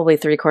 probably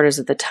 3/4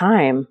 of the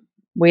time,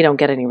 we don't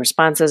get any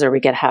responses, or we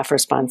get half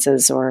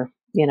responses, or,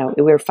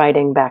 we're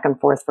fighting back and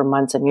forth for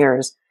months and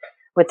years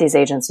with these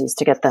agencies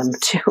to get them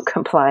to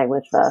comply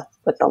with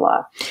the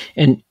law.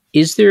 And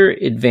is there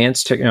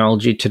advanced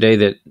technology today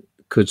that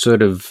could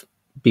sort of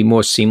be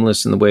more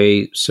seamless in the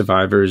way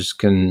survivors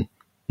can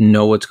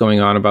know what's going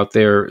on about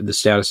the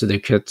status of their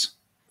kits?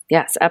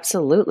 Yes,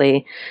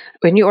 absolutely.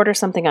 When you order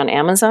something on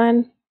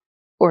Amazon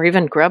or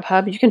even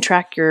Grubhub, you can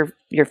track your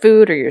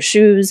food or your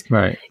shoes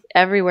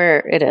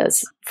everywhere it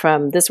is,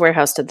 from this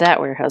warehouse to that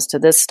warehouse to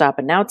this stop,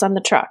 and now it's on the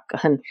truck.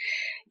 And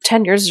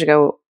 10 years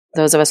ago,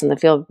 those of us in the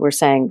field were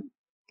saying,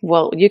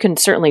 well, you can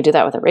certainly do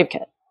that with a rape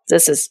kit.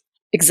 This is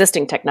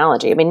existing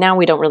technology. I mean, now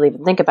we don't really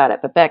even think about it,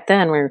 but back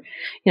then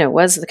it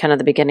was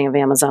the beginning of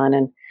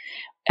Amazon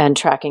and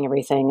tracking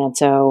everything. And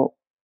so,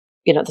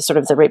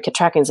 the rape kit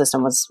tracking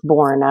system was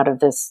born out of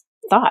this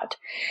thought.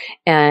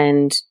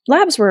 And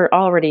labs were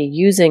already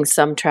using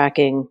some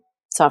tracking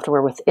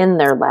software within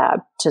their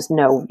lab to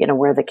know,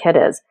 where the kit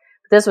is.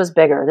 This was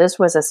bigger. This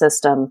was a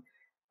system,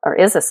 or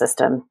is a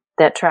system,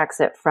 that tracks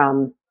it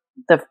from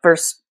the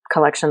first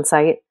collection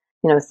site,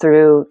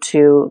 through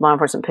to law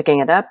enforcement picking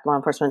it up, law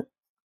enforcement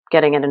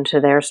getting it into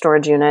their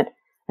storage unit,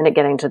 and it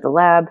getting to the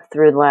lab,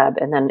 through the lab,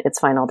 and then its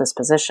final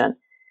disposition.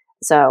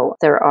 So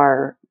there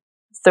are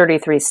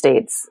 33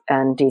 states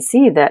and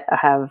DC that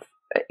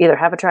either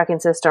have a tracking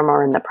system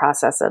or in the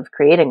process of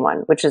creating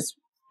one, which is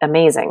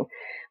amazing.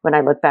 When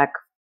I look back,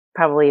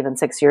 probably even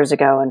 6 years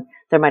ago, and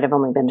there might have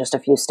only been just a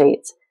few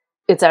states,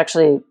 it's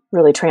actually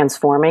really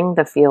transforming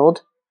the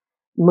field.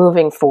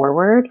 Moving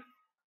forward,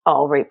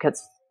 all rape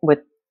kits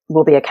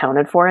will be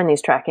accounted for in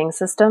these tracking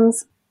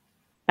systems.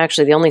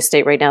 Actually, the only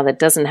state right now that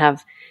doesn't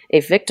have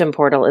a victim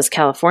portal is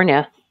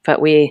California,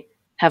 but we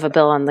have a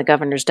bill on the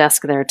governor's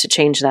desk there to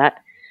change that.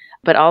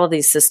 But all of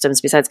these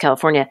systems, besides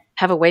California,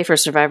 have a way for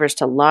survivors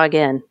to log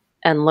in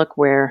and look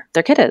where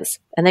their kit is.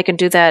 And they can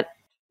do that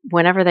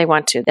whenever they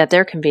want to, at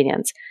their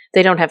convenience.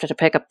 They don't have to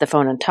pick up the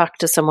phone and talk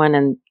to someone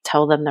and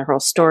tell them their whole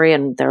story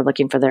and they're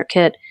looking for their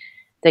kit.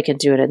 They can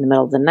do it in the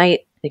middle of the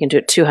night. They can do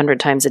it 200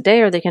 times a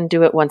day, or they can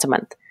do it once a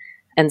month.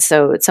 And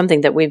so it's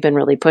something that we've been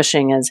really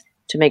pushing, is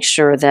to make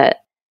sure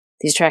that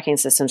these tracking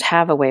systems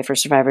have a way for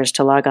survivors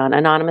to log on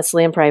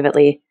anonymously and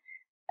privately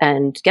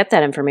and get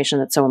that information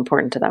that's so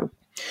important to them.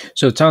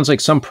 So it sounds like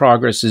some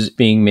progress is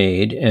being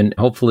made, and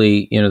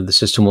hopefully, the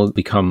system will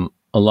become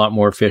a lot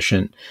more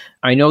efficient.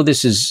 I know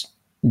this is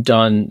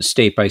done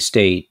state by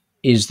state.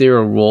 Is there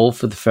a role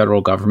for the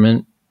federal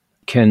government?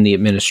 Can the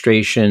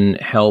administration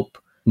help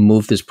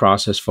move this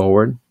process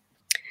forward?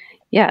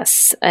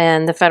 Yes,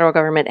 and the federal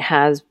government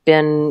has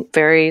been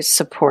very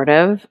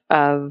supportive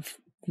of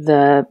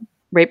the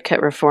rape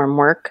kit reform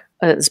work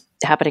that's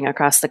happening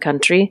across the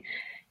country.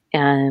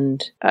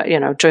 And,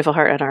 Joyful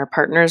Heart and our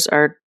partners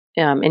are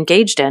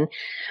engaged in.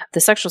 The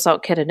Sexual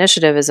Assault Kit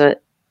Initiative is a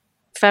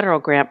federal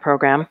grant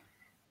program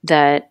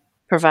that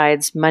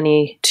provides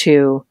money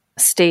to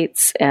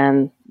states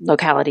and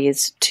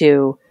localities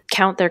to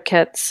count their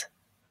kits.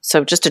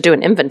 So just to do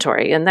an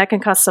inventory, and that can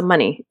cost some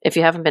money. If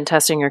you haven't been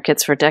testing your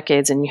kits for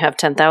decades and you have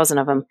 10,000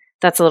 of them,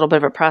 that's a little bit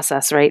of a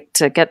process, right,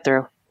 to get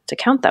through, to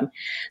count them.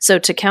 So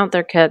to count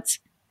their kits,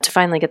 to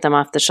finally get them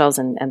off the shelves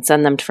and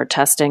send them for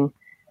testing,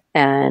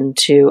 and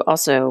to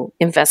also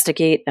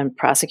investigate and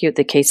prosecute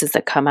the cases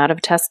that come out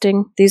of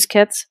testing these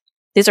kits.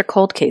 These are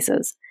cold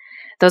cases.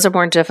 Those are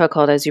more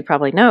difficult, as you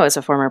probably know, as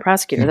a former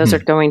prosecutor. Those are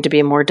going to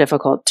be more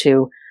difficult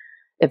to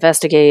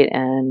investigate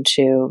and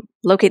to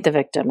locate the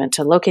victim and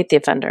to locate the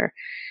offender.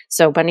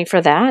 So money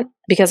for that,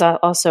 because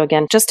also,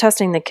 again, just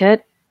testing the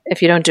kit,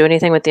 if you don't do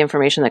anything with the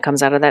information that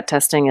comes out of that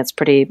testing, it's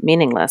pretty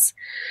meaningless.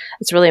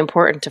 It's really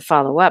important to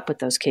follow up with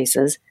those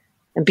cases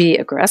and be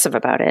aggressive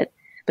about it,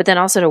 but then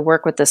also to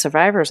work with the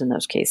survivors in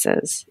those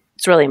cases.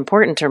 It's really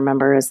important to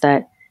remember is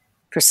that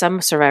for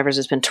some survivors,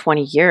 it's been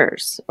 20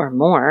 years or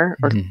more,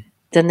 or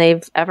than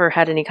they've ever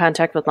had any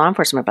contact with law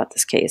enforcement about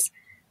this case.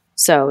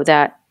 So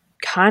that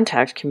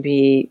contact can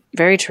be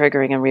very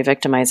triggering and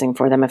re-victimizing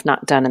for them if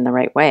not done in the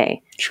right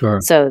way. Sure.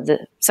 So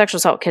the Sexual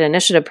Assault Kit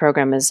Initiative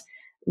program is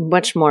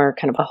much more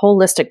kind of a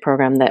holistic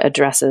program that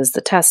addresses the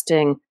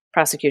testing,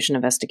 prosecution,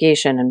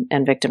 investigation,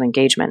 and victim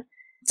engagement.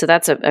 So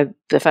that's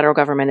the federal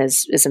government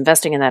is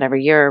investing in that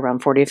every year,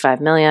 around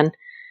 $45 million.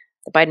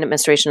 The Biden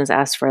administration has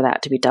asked for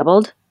that to be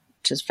doubled,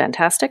 which is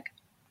fantastic.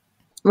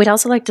 We'd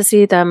also like to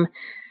see them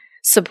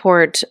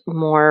support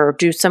more,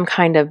 do some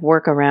kind of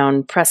work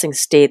around pressing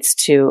states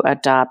to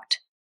adopt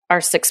our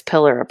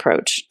 6-pillar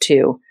approach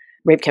to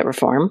rape kit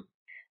reform.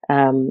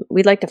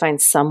 We'd like to find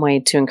some way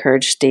to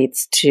encourage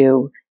states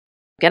to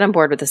get on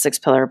board with the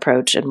 6-pillar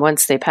approach. And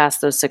once they pass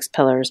those 6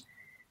 pillars,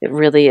 it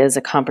really is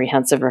a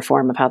comprehensive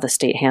reform of how the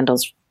state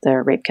handles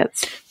their rape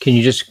kits. Can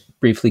you just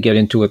briefly get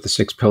into what the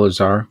 6 pillars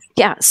are?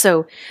 Yeah.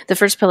 So the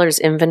first pillar is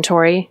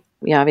inventory.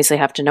 You obviously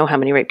have to know how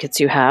many rape kits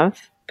you have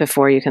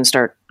before you can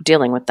start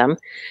dealing with them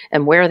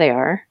and where they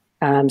are.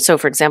 So,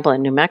 for example,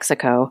 in New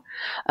Mexico,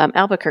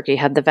 Albuquerque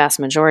had the vast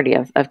majority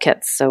of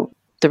kits. So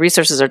the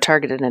resources are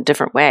targeted in a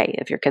different way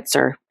if your kits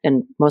are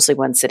in mostly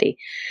one city.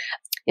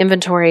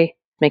 Inventory,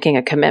 making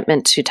a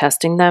commitment to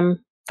testing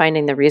them,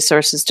 finding the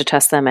resources to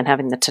test them, and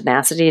having the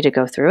tenacity to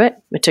go through it.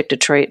 It took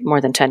Detroit more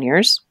than 10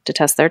 years to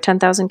test their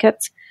 10,000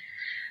 kits.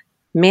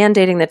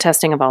 Mandating the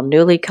testing of all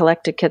newly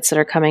collected kits that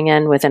are coming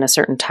in within a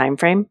certain time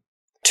frame.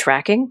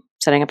 Tracking,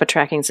 setting up a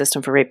tracking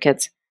system for rape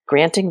kits.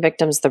 Granting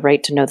victims the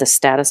right to know the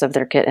status of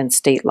their kit in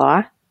state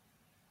law,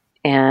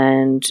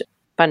 and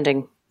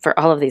funding for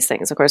all of these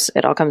things. Of course,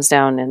 it all comes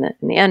down in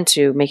the end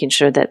to making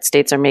sure that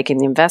states are making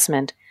the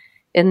investment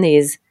in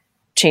these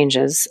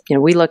changes.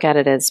 We look at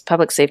it as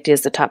public safety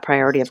is the top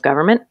priority of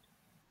government,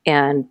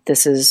 and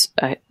this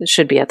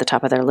should be at the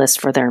top of their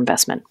list for their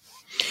investment.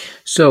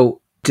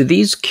 So, do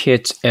these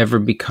kits ever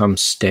become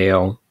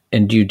stale?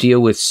 And do you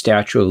deal with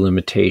statute of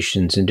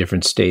limitations in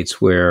different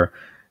states where,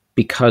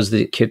 because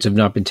the kits have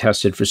not been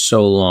tested for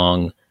so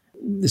long,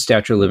 the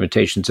statute of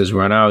limitations has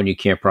run out and you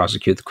can't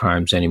prosecute the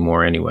crimes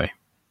anymore anyway?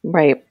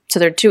 Right. So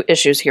there are 2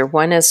 issues here.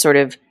 One is sort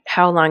of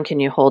how long can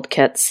you hold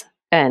kits,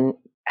 and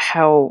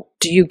how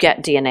do you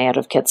get DNA out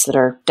of kits that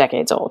are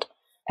decades old?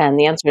 And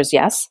the answer is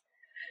yes.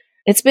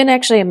 It's been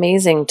actually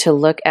amazing to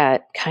look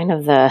at kind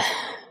of the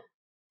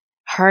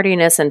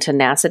hardiness and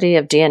tenacity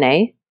of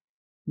DNA.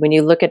 When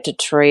you look at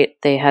Detroit,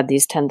 they had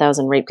these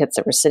 10,000 rape kits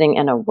that were sitting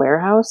in a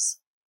warehouse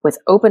with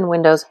open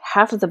windows.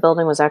 Half of the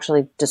building was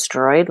actually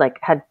destroyed,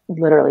 had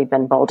literally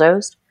been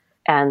bulldozed,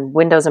 and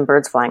windows and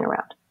birds flying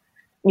around.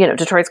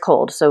 Detroit's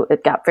cold, so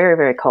it got very,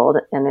 very cold,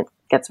 and it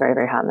gets very,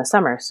 very hot in the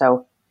summer.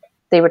 So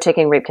they were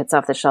taking rape kits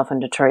off the shelf in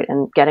Detroit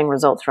and getting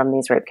results from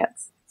these rape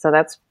kits. So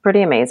that's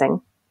pretty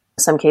amazing.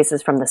 Some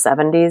cases from the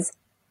 70s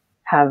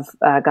have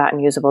gotten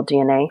usable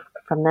DNA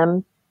from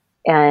them.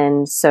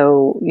 And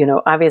so,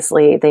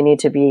 obviously they need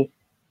to be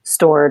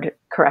stored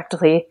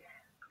correctly,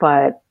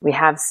 but we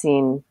have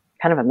seen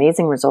kind of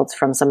amazing results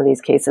from some of these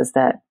cases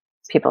that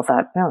people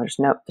thought, no, there's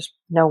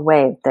no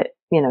way that,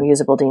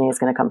 usable DNA is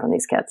going to come from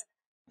these kits.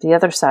 The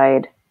other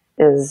side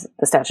is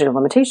the statute of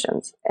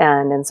limitations.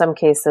 And in some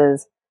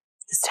cases,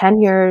 it's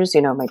 10 years,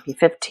 it might be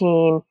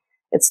 15.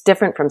 It's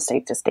different from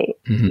state to state.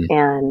 Mm-hmm.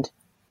 And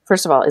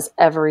first of all, is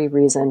every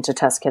reason to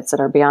test kits that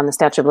are beyond the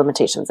statute of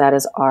limitations. That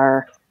is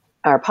our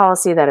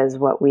policy. That is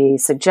what we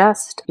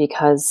suggest,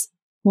 because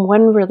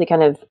one really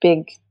kind of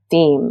big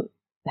theme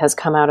has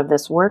come out of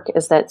this work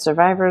is that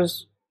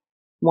survivors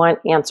want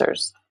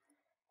answers.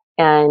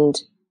 And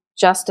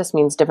justice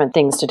means different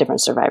things to different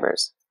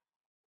survivors.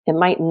 It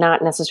might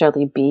not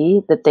necessarily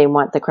be that they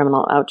want the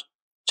criminal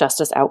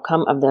justice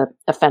outcome of the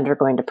offender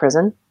going to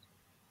prison.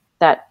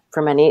 That,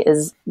 for many,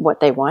 is what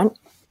they want.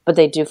 But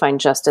they do find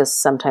justice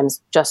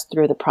sometimes just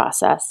through the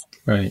process.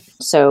 Right.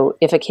 So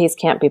if a case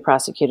can't be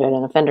prosecuted,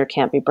 an offender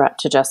can't be brought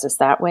to justice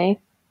that way.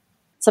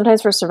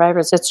 Sometimes for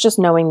survivors, it's just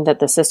knowing that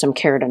the system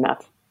cared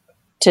enough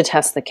to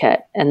test the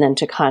kit and then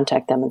to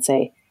contact them and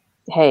say,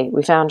 hey,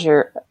 we found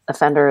your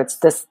offender. It's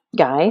this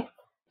guy.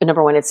 But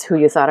number one, it's who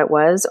you thought it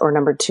was. Or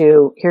number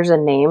two, here's a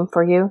name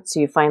for you. So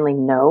you finally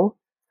know.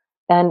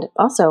 And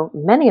also,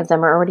 many of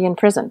them are already in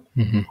prison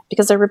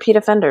because they're repeat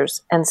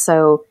offenders. And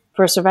so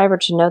for a survivor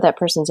to know that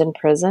person's in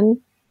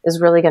prison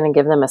is really going to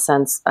give them a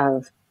sense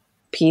of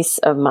peace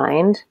of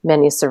mind.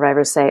 Many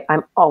survivors say,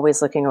 I'm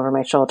always looking over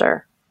my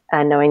shoulder,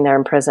 and knowing they're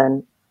in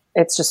prison,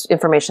 it's just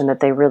information that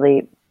they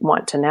really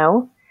want to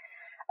know.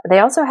 They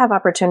also have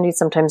opportunities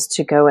sometimes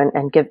to go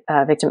and give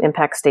victim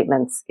impact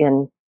statements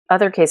in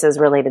other cases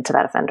related to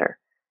that offender.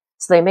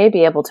 So they may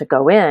be able to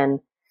go in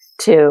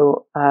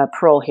to a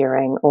parole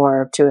hearing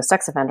or to a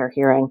sex offender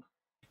hearing.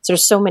 So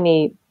there's so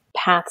many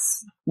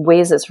paths,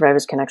 ways that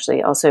survivors can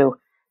actually also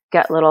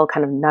get little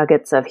kind of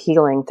nuggets of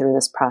healing through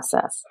this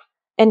process.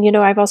 And,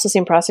 I've also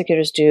seen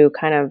prosecutors do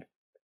kind of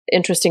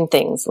interesting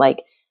things like,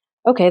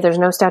 okay, there's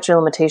no statute of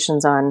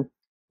limitations on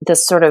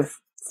this sort of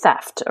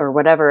theft or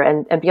whatever,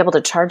 and be able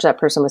to charge that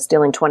person with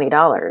stealing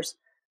 $20,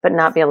 but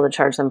not be able to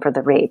charge them for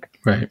the rape.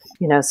 Right.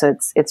 So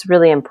it's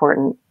really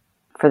important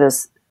for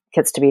those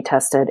kits to be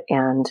tested.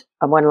 And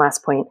one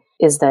last point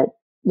is that,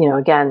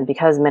 again,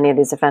 because many of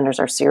these offenders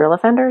are serial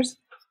offenders,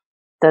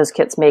 those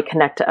kits may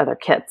connect to other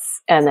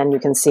kits. And then you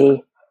can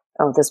see,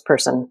 oh,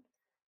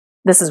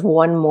 this is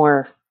one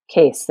more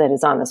case that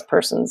is on this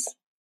person's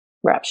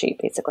rap sheet,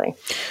 basically.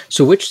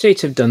 So which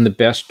states have done the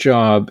best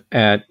job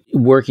at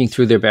working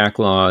through their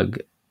backlog,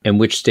 and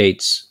which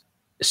states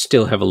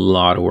still have a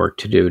lot of work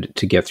to do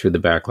to get through the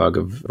backlog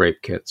of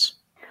rape kits?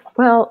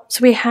 Well,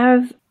 so we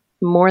have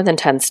more than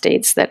 10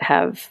 states that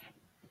have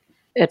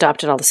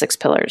adopted all the 6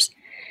 pillars,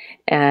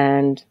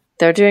 and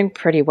they're doing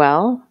pretty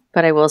well.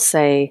 But I will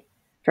say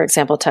For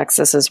example,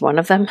 Texas is one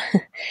of them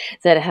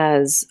that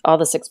has all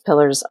the 6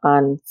 pillars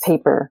on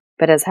paper,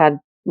 but has had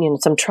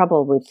some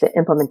trouble with the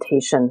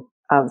implementation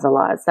of the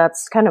laws.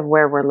 That's kind of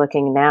where we're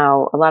looking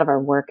now. A lot of our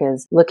work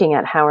is looking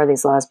at how are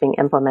these laws being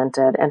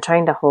implemented and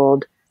trying to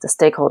hold the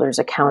stakeholders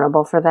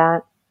accountable for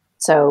that.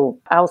 So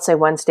I'll say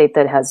one state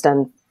that has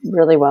done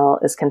really well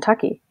is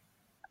Kentucky.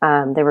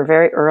 They were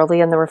very early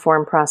in the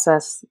reform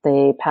process.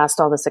 They passed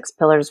all the 6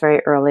 pillars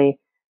very early.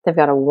 They've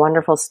got a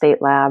wonderful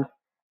state lab,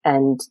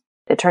 and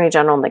the Attorney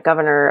General and the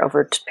governor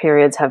over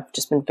periods have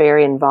just been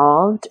very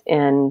involved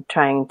in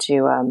trying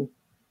to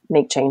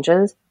make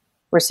changes.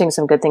 We're seeing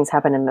some good things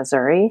happen in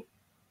Missouri.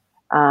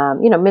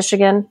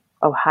 Michigan,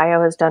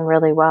 Ohio has done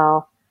really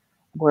well.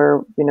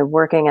 We're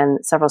working in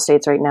several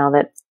states right now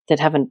that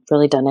haven't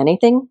really done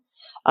anything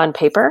on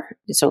paper.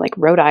 So like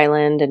Rhode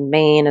Island and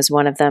Maine is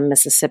one of them,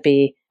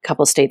 Mississippi, a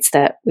couple states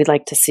that we'd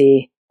like to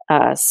see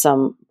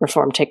some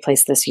reform take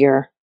place this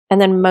year. And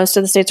then most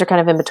of the states are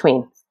kind of in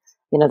between.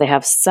 They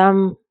have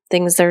some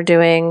things they're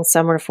doing,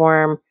 some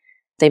reform.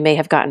 They may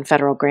have gotten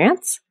federal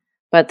grants,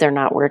 but they're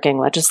not working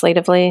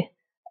legislatively.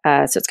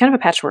 So it's kind of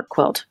a patchwork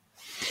quilt.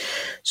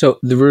 So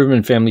the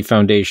Ruderman Family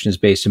Foundation is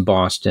based in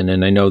Boston,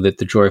 and I know that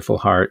the Joyful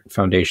Heart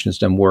Foundation has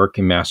done work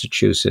in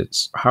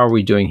Massachusetts. How are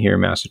we doing here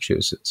in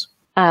Massachusetts?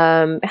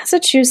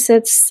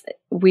 Massachusetts,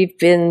 we've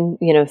been,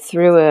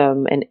 through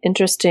an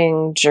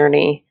interesting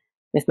journey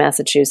with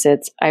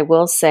Massachusetts. I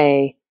will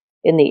say,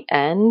 in the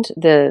end,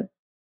 the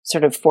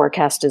sort of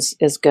forecast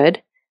is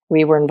good.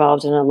 We were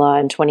involved in a law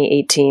in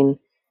 2018,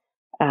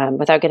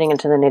 without getting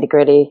into the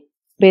nitty-gritty,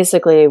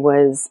 basically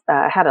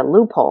had a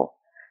loophole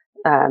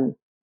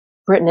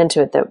written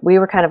into it that we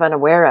were kind of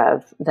unaware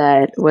of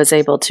that was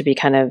able to be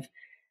kind of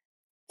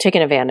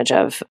taken advantage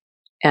of.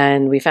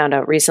 And we found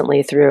out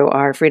recently through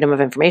our Freedom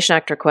of Information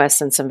Act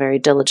requests and some very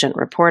diligent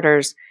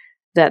reporters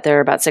that there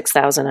are about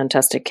 6,000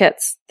 untested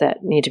kits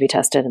that need to be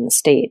tested in the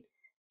state.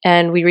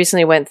 And we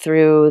recently went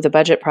through the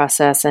budget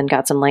process and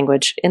got some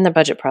language in the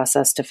budget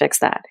process to fix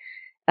that,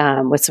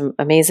 with some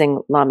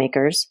amazing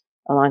lawmakers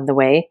along the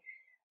way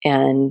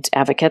and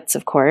advocates,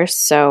 of course.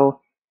 So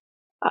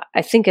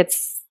I think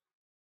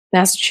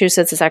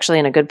Massachusetts is actually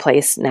in a good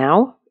place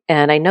now.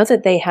 And I know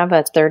that they have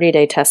a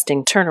 30-day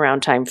testing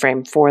turnaround time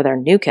frame for their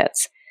new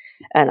kits.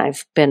 And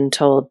I've been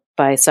told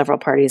by several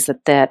parties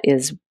that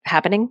is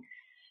happening,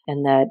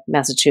 and that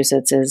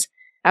Massachusetts is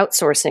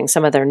outsourcing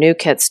some of their new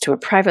kits to a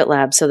private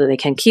lab so that they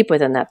can keep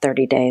within that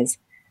 30 days.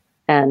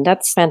 And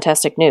that's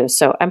fantastic news.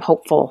 So I'm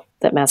hopeful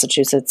that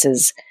Massachusetts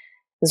is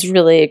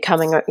really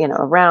coming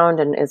around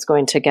and is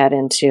going to get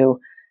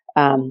into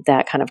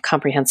that kind of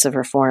comprehensive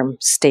reform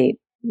state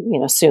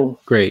soon.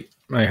 Great.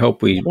 I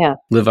hope we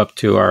live up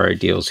to our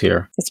ideals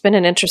here. It's been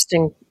an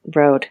interesting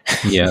road.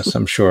 Yes,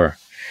 I'm sure.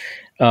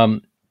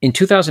 In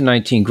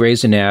 2019,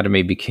 Grey's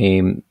Anatomy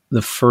became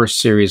the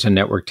first series on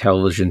network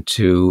television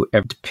to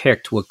ever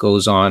depict what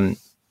goes on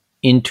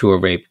into a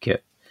rape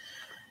kit.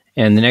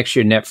 And the next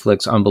year,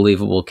 Netflix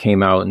Unbelievable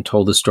came out and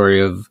told the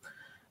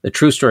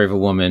true story of a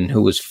woman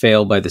who was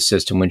failed by the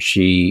system when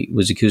she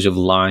was accused of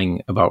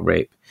lying about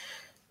rape.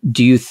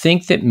 Do you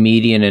think that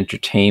media and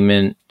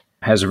entertainment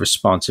has a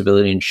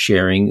responsibility in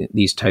sharing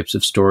these types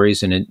of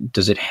stories, and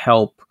does it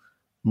help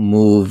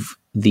move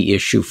the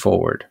issue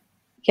forward?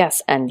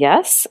 Yes, and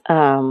yes.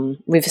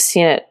 We've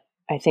seen it,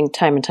 I think,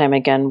 time and time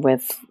again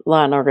with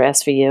Law and Order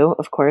SVU,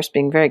 of course,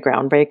 being very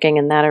groundbreaking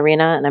in that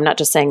arena. And I'm not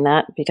just saying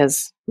that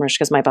because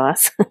Mariska's my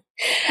boss.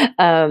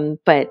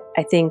 But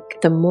I think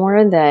the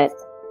more that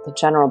the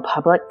general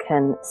public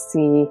can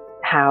see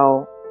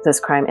how this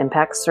crime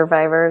impacts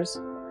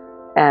survivors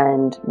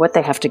and what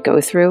they have to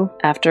go through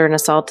after an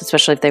assault,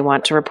 especially if they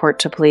want to report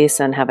to police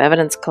and have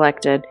evidence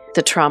collected,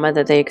 the trauma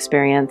that they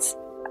experience,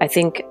 I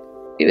think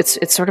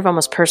it's sort of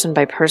almost person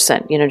by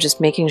person, just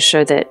making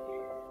sure that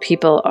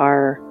people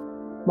are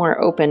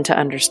more open to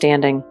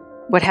understanding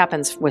what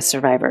happens with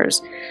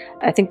survivors.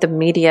 I think the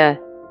media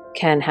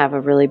can have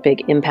a really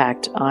big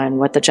impact on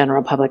what the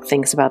general public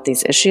thinks about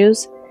these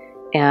issues,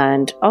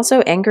 and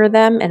also anger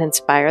them and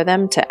inspire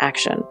them to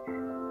action.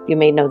 You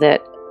may know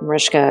that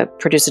Mariska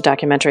produced a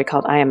documentary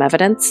called I Am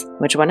Evidence,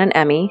 which won an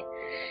Emmy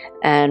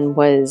and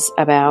was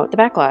about the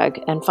Backlog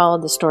and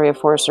followed the story of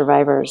 4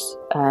 survivors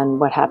and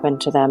what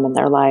happened to them in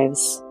their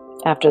lives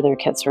after their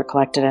kits were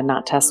collected and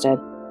not tested.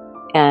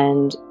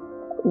 And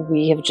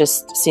we have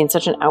just seen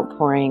such an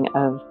outpouring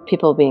of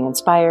people being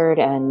inspired,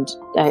 and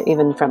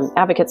even from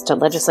advocates to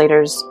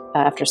legislators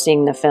after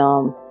seeing the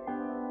film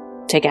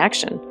take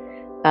action.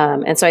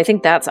 And so I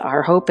think that's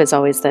our hope, is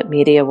always that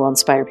media will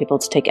inspire people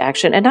to take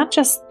action, and not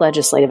just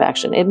legislative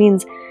action. It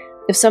means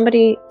if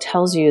somebody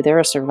tells you they're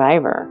a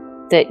survivor,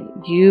 that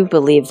you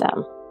believe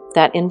them.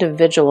 That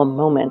individual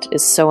moment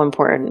is so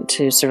important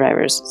to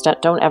survivors.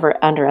 Don't ever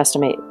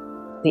underestimate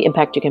the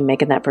impact you can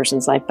make in that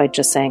person's life by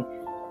just saying,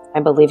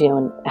 I believe you,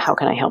 and how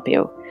can I help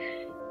you?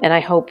 And I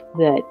hope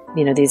that,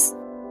 these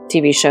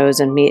TV shows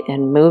and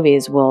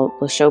movies will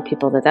show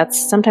people that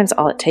that's sometimes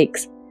all it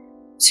takes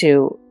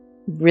to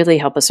really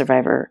help a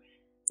survivor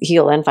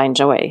heal and find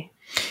joy.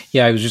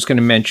 Yeah, I was just going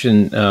to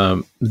mention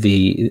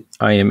the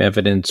I Am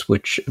Evidence,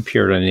 which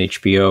appeared on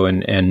HBO,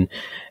 and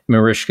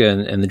Mariska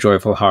and the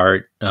Joyful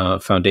Heart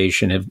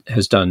Foundation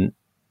has done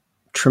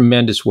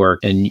tremendous work,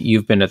 and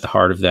you've been at the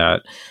heart of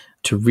that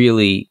to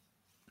really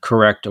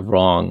correct a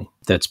wrong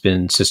that's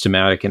been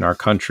systematic in our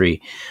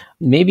country.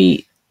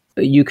 Maybe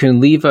you can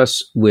leave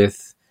us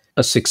with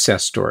a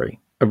success story,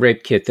 a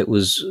rape kit that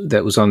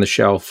was on the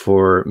shelf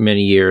for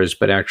many years,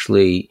 but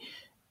actually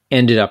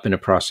ended up in a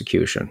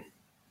prosecution.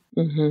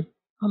 Mm-hmm.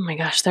 Oh my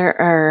gosh, there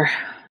are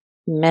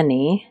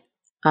many,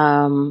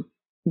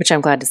 which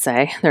I'm glad to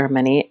say. There are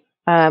many.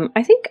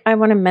 I think I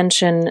want to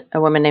mention a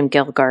woman named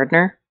Gail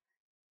Gardner,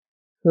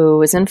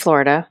 who is in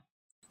Florida.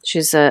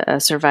 She's a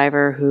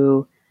survivor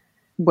who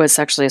was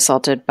sexually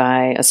assaulted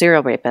by a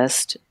serial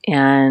rapist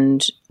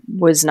and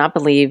was not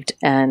believed.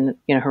 And,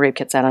 her rape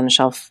kit sat on a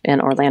shelf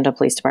in Orlando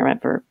Police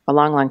Department for a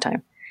long, long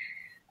time.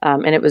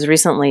 And it was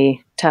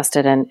recently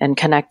tested and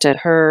connected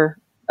her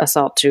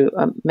assault to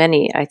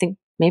many, I think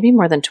maybe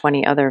more than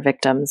 20 other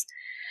victims.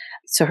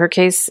 So her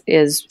case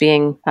is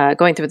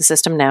going through the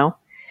system now.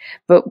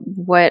 But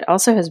what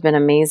also has been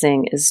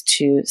amazing is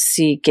to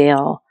see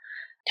Gail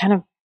kind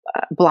of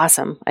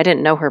blossom. I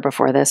didn't know her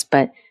before this,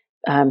 but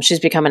she's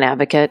become an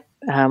advocate.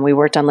 We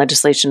worked on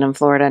legislation in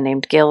Florida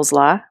named Gail's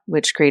Law,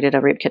 which created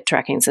a rape kit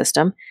tracking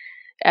system.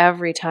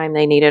 Every time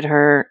they needed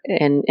her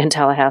in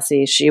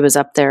Tallahassee, she was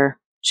up there.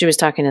 She was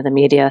talking to the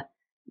media,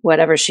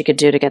 whatever she could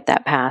do to get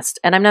that passed.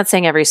 And I'm not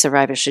saying every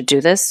survivor should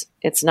do this.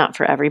 It's not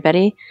for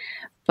everybody.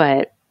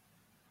 But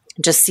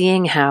just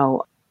seeing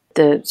how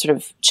the sort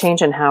of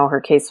change in how her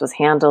case was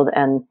handled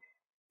and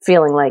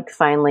feeling like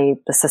finally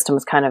the system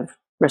was kind of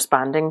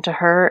responding to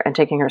her and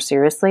taking her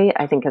seriously,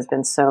 I think has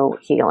been so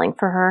healing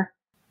for her.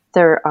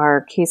 There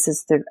are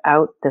cases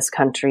throughout this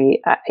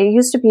country. It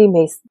used to be,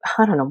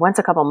 I don't know, once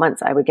a couple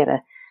months, I would get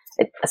a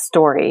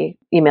story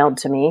emailed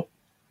to me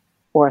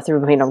or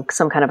through,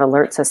 some kind of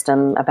alert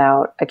system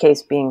about a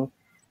case being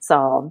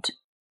solved.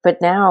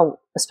 But now,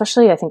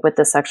 especially I think with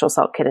the Sexual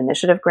Assault Kit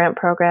Initiative grant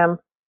program,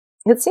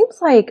 it seems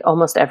like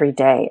almost every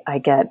day I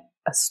get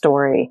a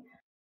story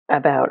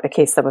about a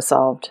case that was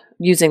solved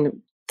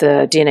using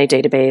the DNA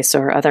database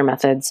or other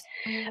methods,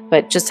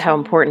 but just how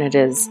important it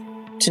is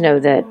to know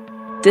that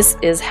this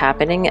is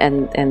happening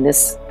and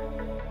this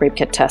rape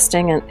kit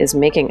testing is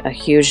making a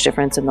huge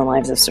difference in the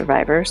lives of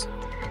survivors.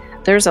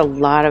 There's a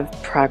lot of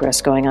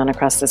progress going on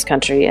across this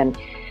country, and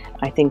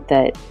I think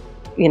that,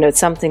 it's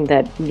something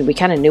that we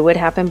kind of knew would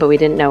happen, but we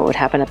didn't know it would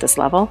happen at this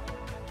level.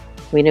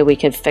 We knew we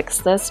could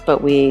fix this,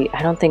 but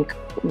I don't think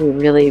we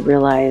really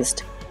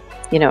realized,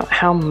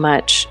 how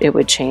much it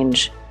would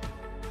change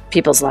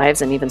people's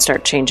lives and even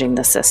start changing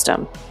the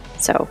system.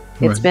 So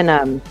it's been,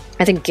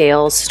 I think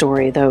Gail's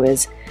story though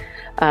is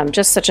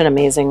just such an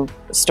amazing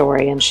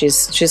story, and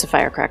she's a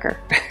firecracker.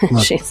 Wow.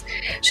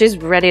 she's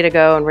ready to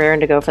go and raring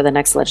to go for the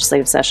next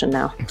legislative session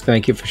now.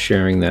 Thank you for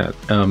sharing that.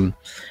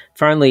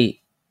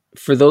 Finally,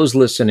 for those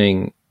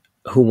listening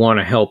who want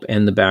to help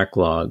end the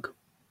backlog,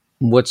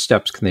 what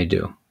steps can they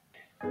do?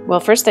 Well,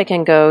 first they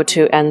can go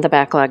to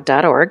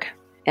endthebacklog.org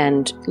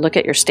and look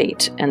at your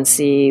state and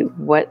see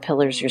what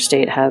pillars your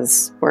state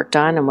has worked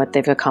on and what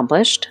they've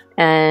accomplished.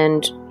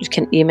 And you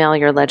can email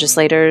your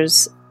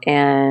legislators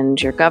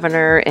and your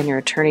governor and your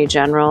attorney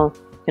general.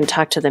 You can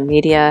talk to the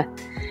media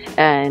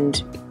and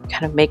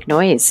kind of make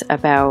noise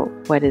about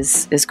what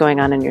is going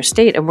on in your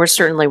state. And we're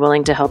certainly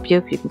willing to help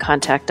you. You can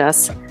contact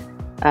us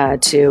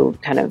to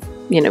kind of,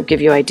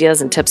 give you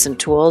ideas and tips and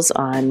tools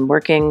on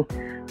working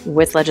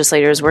with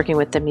legislators, working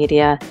with the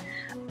media.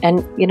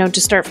 And,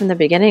 to start from the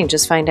beginning,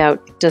 just find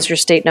out, does your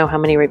state know how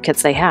many rape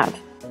kits they have?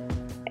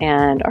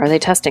 And are they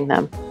testing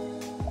them?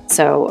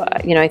 So,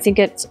 I think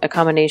it's a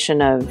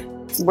combination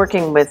of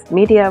working with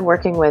media,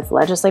 working with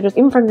legislators,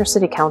 even from your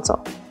city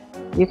council.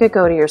 You could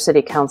go to your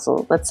city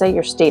council. Let's say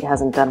your state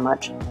hasn't done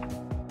much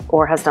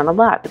or has done a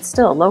lot, but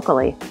still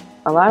locally.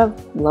 A lot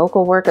of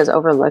local work is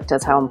overlooked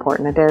as how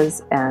important it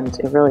is. And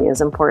it really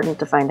is important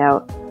to find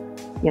out,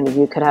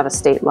 you could have a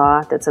state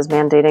law that says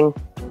mandating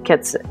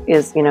kits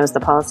is the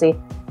policy.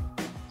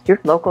 Your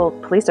local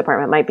police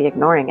department might be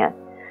ignoring it.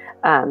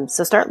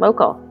 So start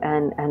local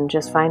and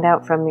just find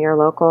out from your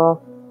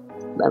local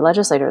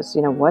legislators,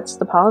 what's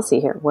the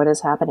policy here? What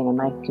is happening in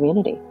my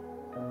community?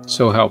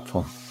 So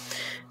helpful.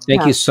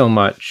 Thank you so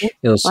much,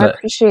 Ilse. Well, I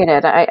appreciate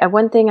it.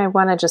 One thing I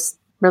want to just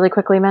really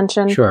quickly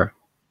mention. Sure.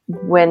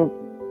 When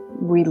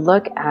we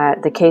look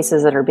at the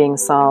cases that are being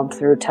solved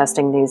through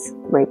testing these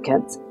rape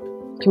kits,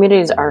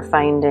 communities are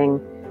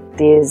finding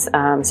these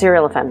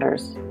serial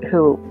offenders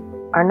who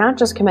are not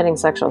just committing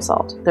sexual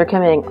assault. They're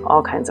committing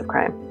all kinds of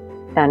crime.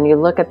 And you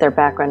look at their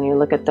background, you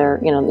look at their,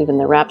 even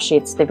their rap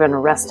sheets, they've been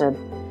arrested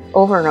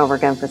over and over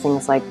again for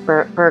things like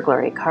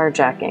burglary,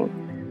 carjacking,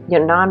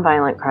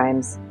 nonviolent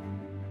crimes.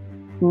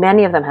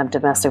 Many of them have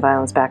domestic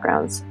violence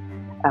backgrounds,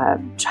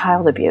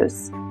 child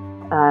abuse,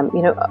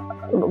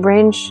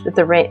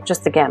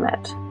 just the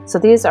gamut. So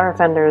these are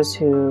offenders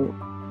who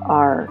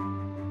are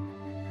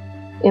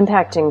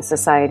impacting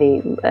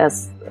society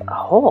as a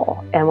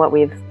whole. And what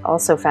we've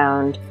also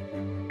found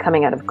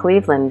coming out of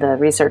Cleveland, the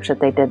research that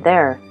they did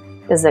there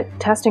is that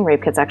testing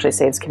rape kits actually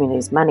saves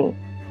communities money.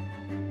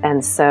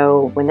 And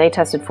so when they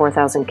tested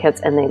 4,000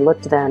 kits and they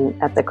looked then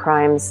at the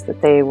crimes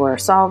that they were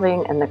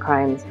solving and the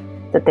crimes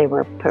that they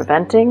were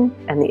preventing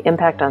and the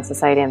impact on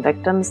society and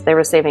victims, they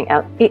were saving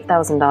out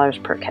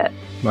 $8,000 per kit.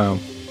 Wow.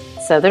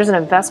 So there's an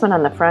investment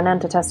on the front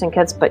end to testing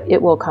kits, but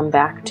it will come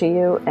back to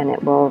you and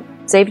it will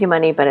save you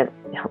money, but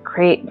it'll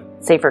create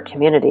safer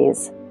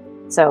communities.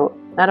 So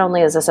not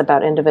only is this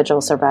about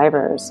individual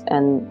survivors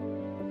and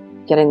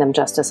getting them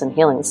justice and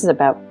healing, this is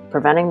about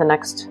preventing the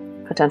next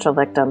potential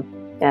victim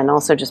and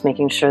also just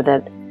making sure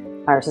that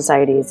our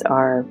societies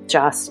are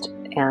just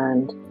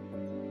and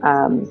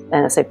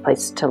a safe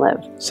place to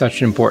live.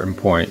 Such an important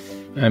point.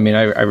 I mean,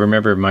 I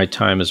remember my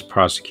time as a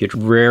prosecutor.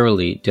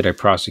 Rarely did I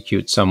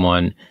prosecute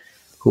someone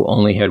who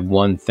only had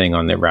one thing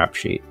on their rap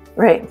sheet.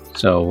 Right.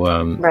 So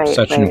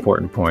such an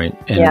important point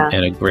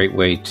and a great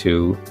way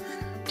to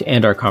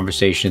end our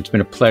conversation. It's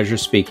been a pleasure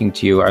speaking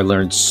to you. I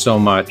learned so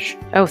much.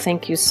 Oh,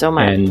 thank you so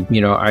much. And,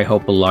 I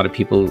hope a lot of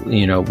people,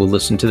 will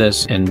listen to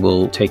this and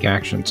will take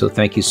action. So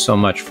thank you so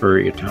much for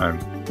your time.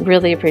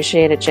 Really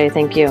appreciate it, Jay.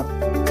 Thank you.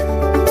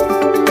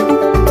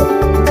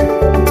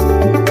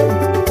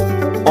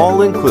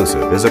 All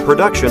Inclusive is a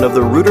production of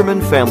the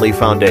Ruderman Family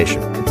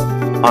Foundation.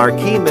 Our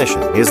key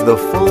mission is the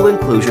full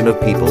inclusion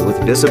of people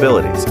with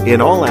disabilities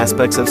in all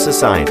aspects of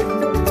society.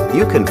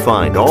 You can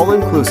find All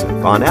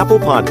Inclusive on Apple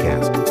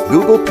Podcasts,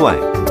 Google Play,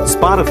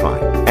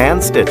 Spotify,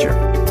 and Stitcher.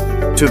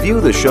 To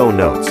view the show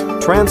notes,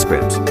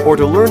 transcripts, or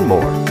to learn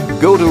more,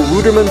 go to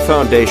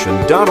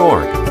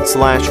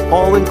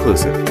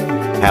rudermanfoundation.org/allinclusive.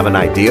 Have an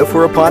idea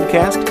for a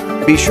podcast?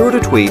 Be sure to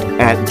tweet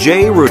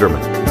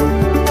 @JRuderman.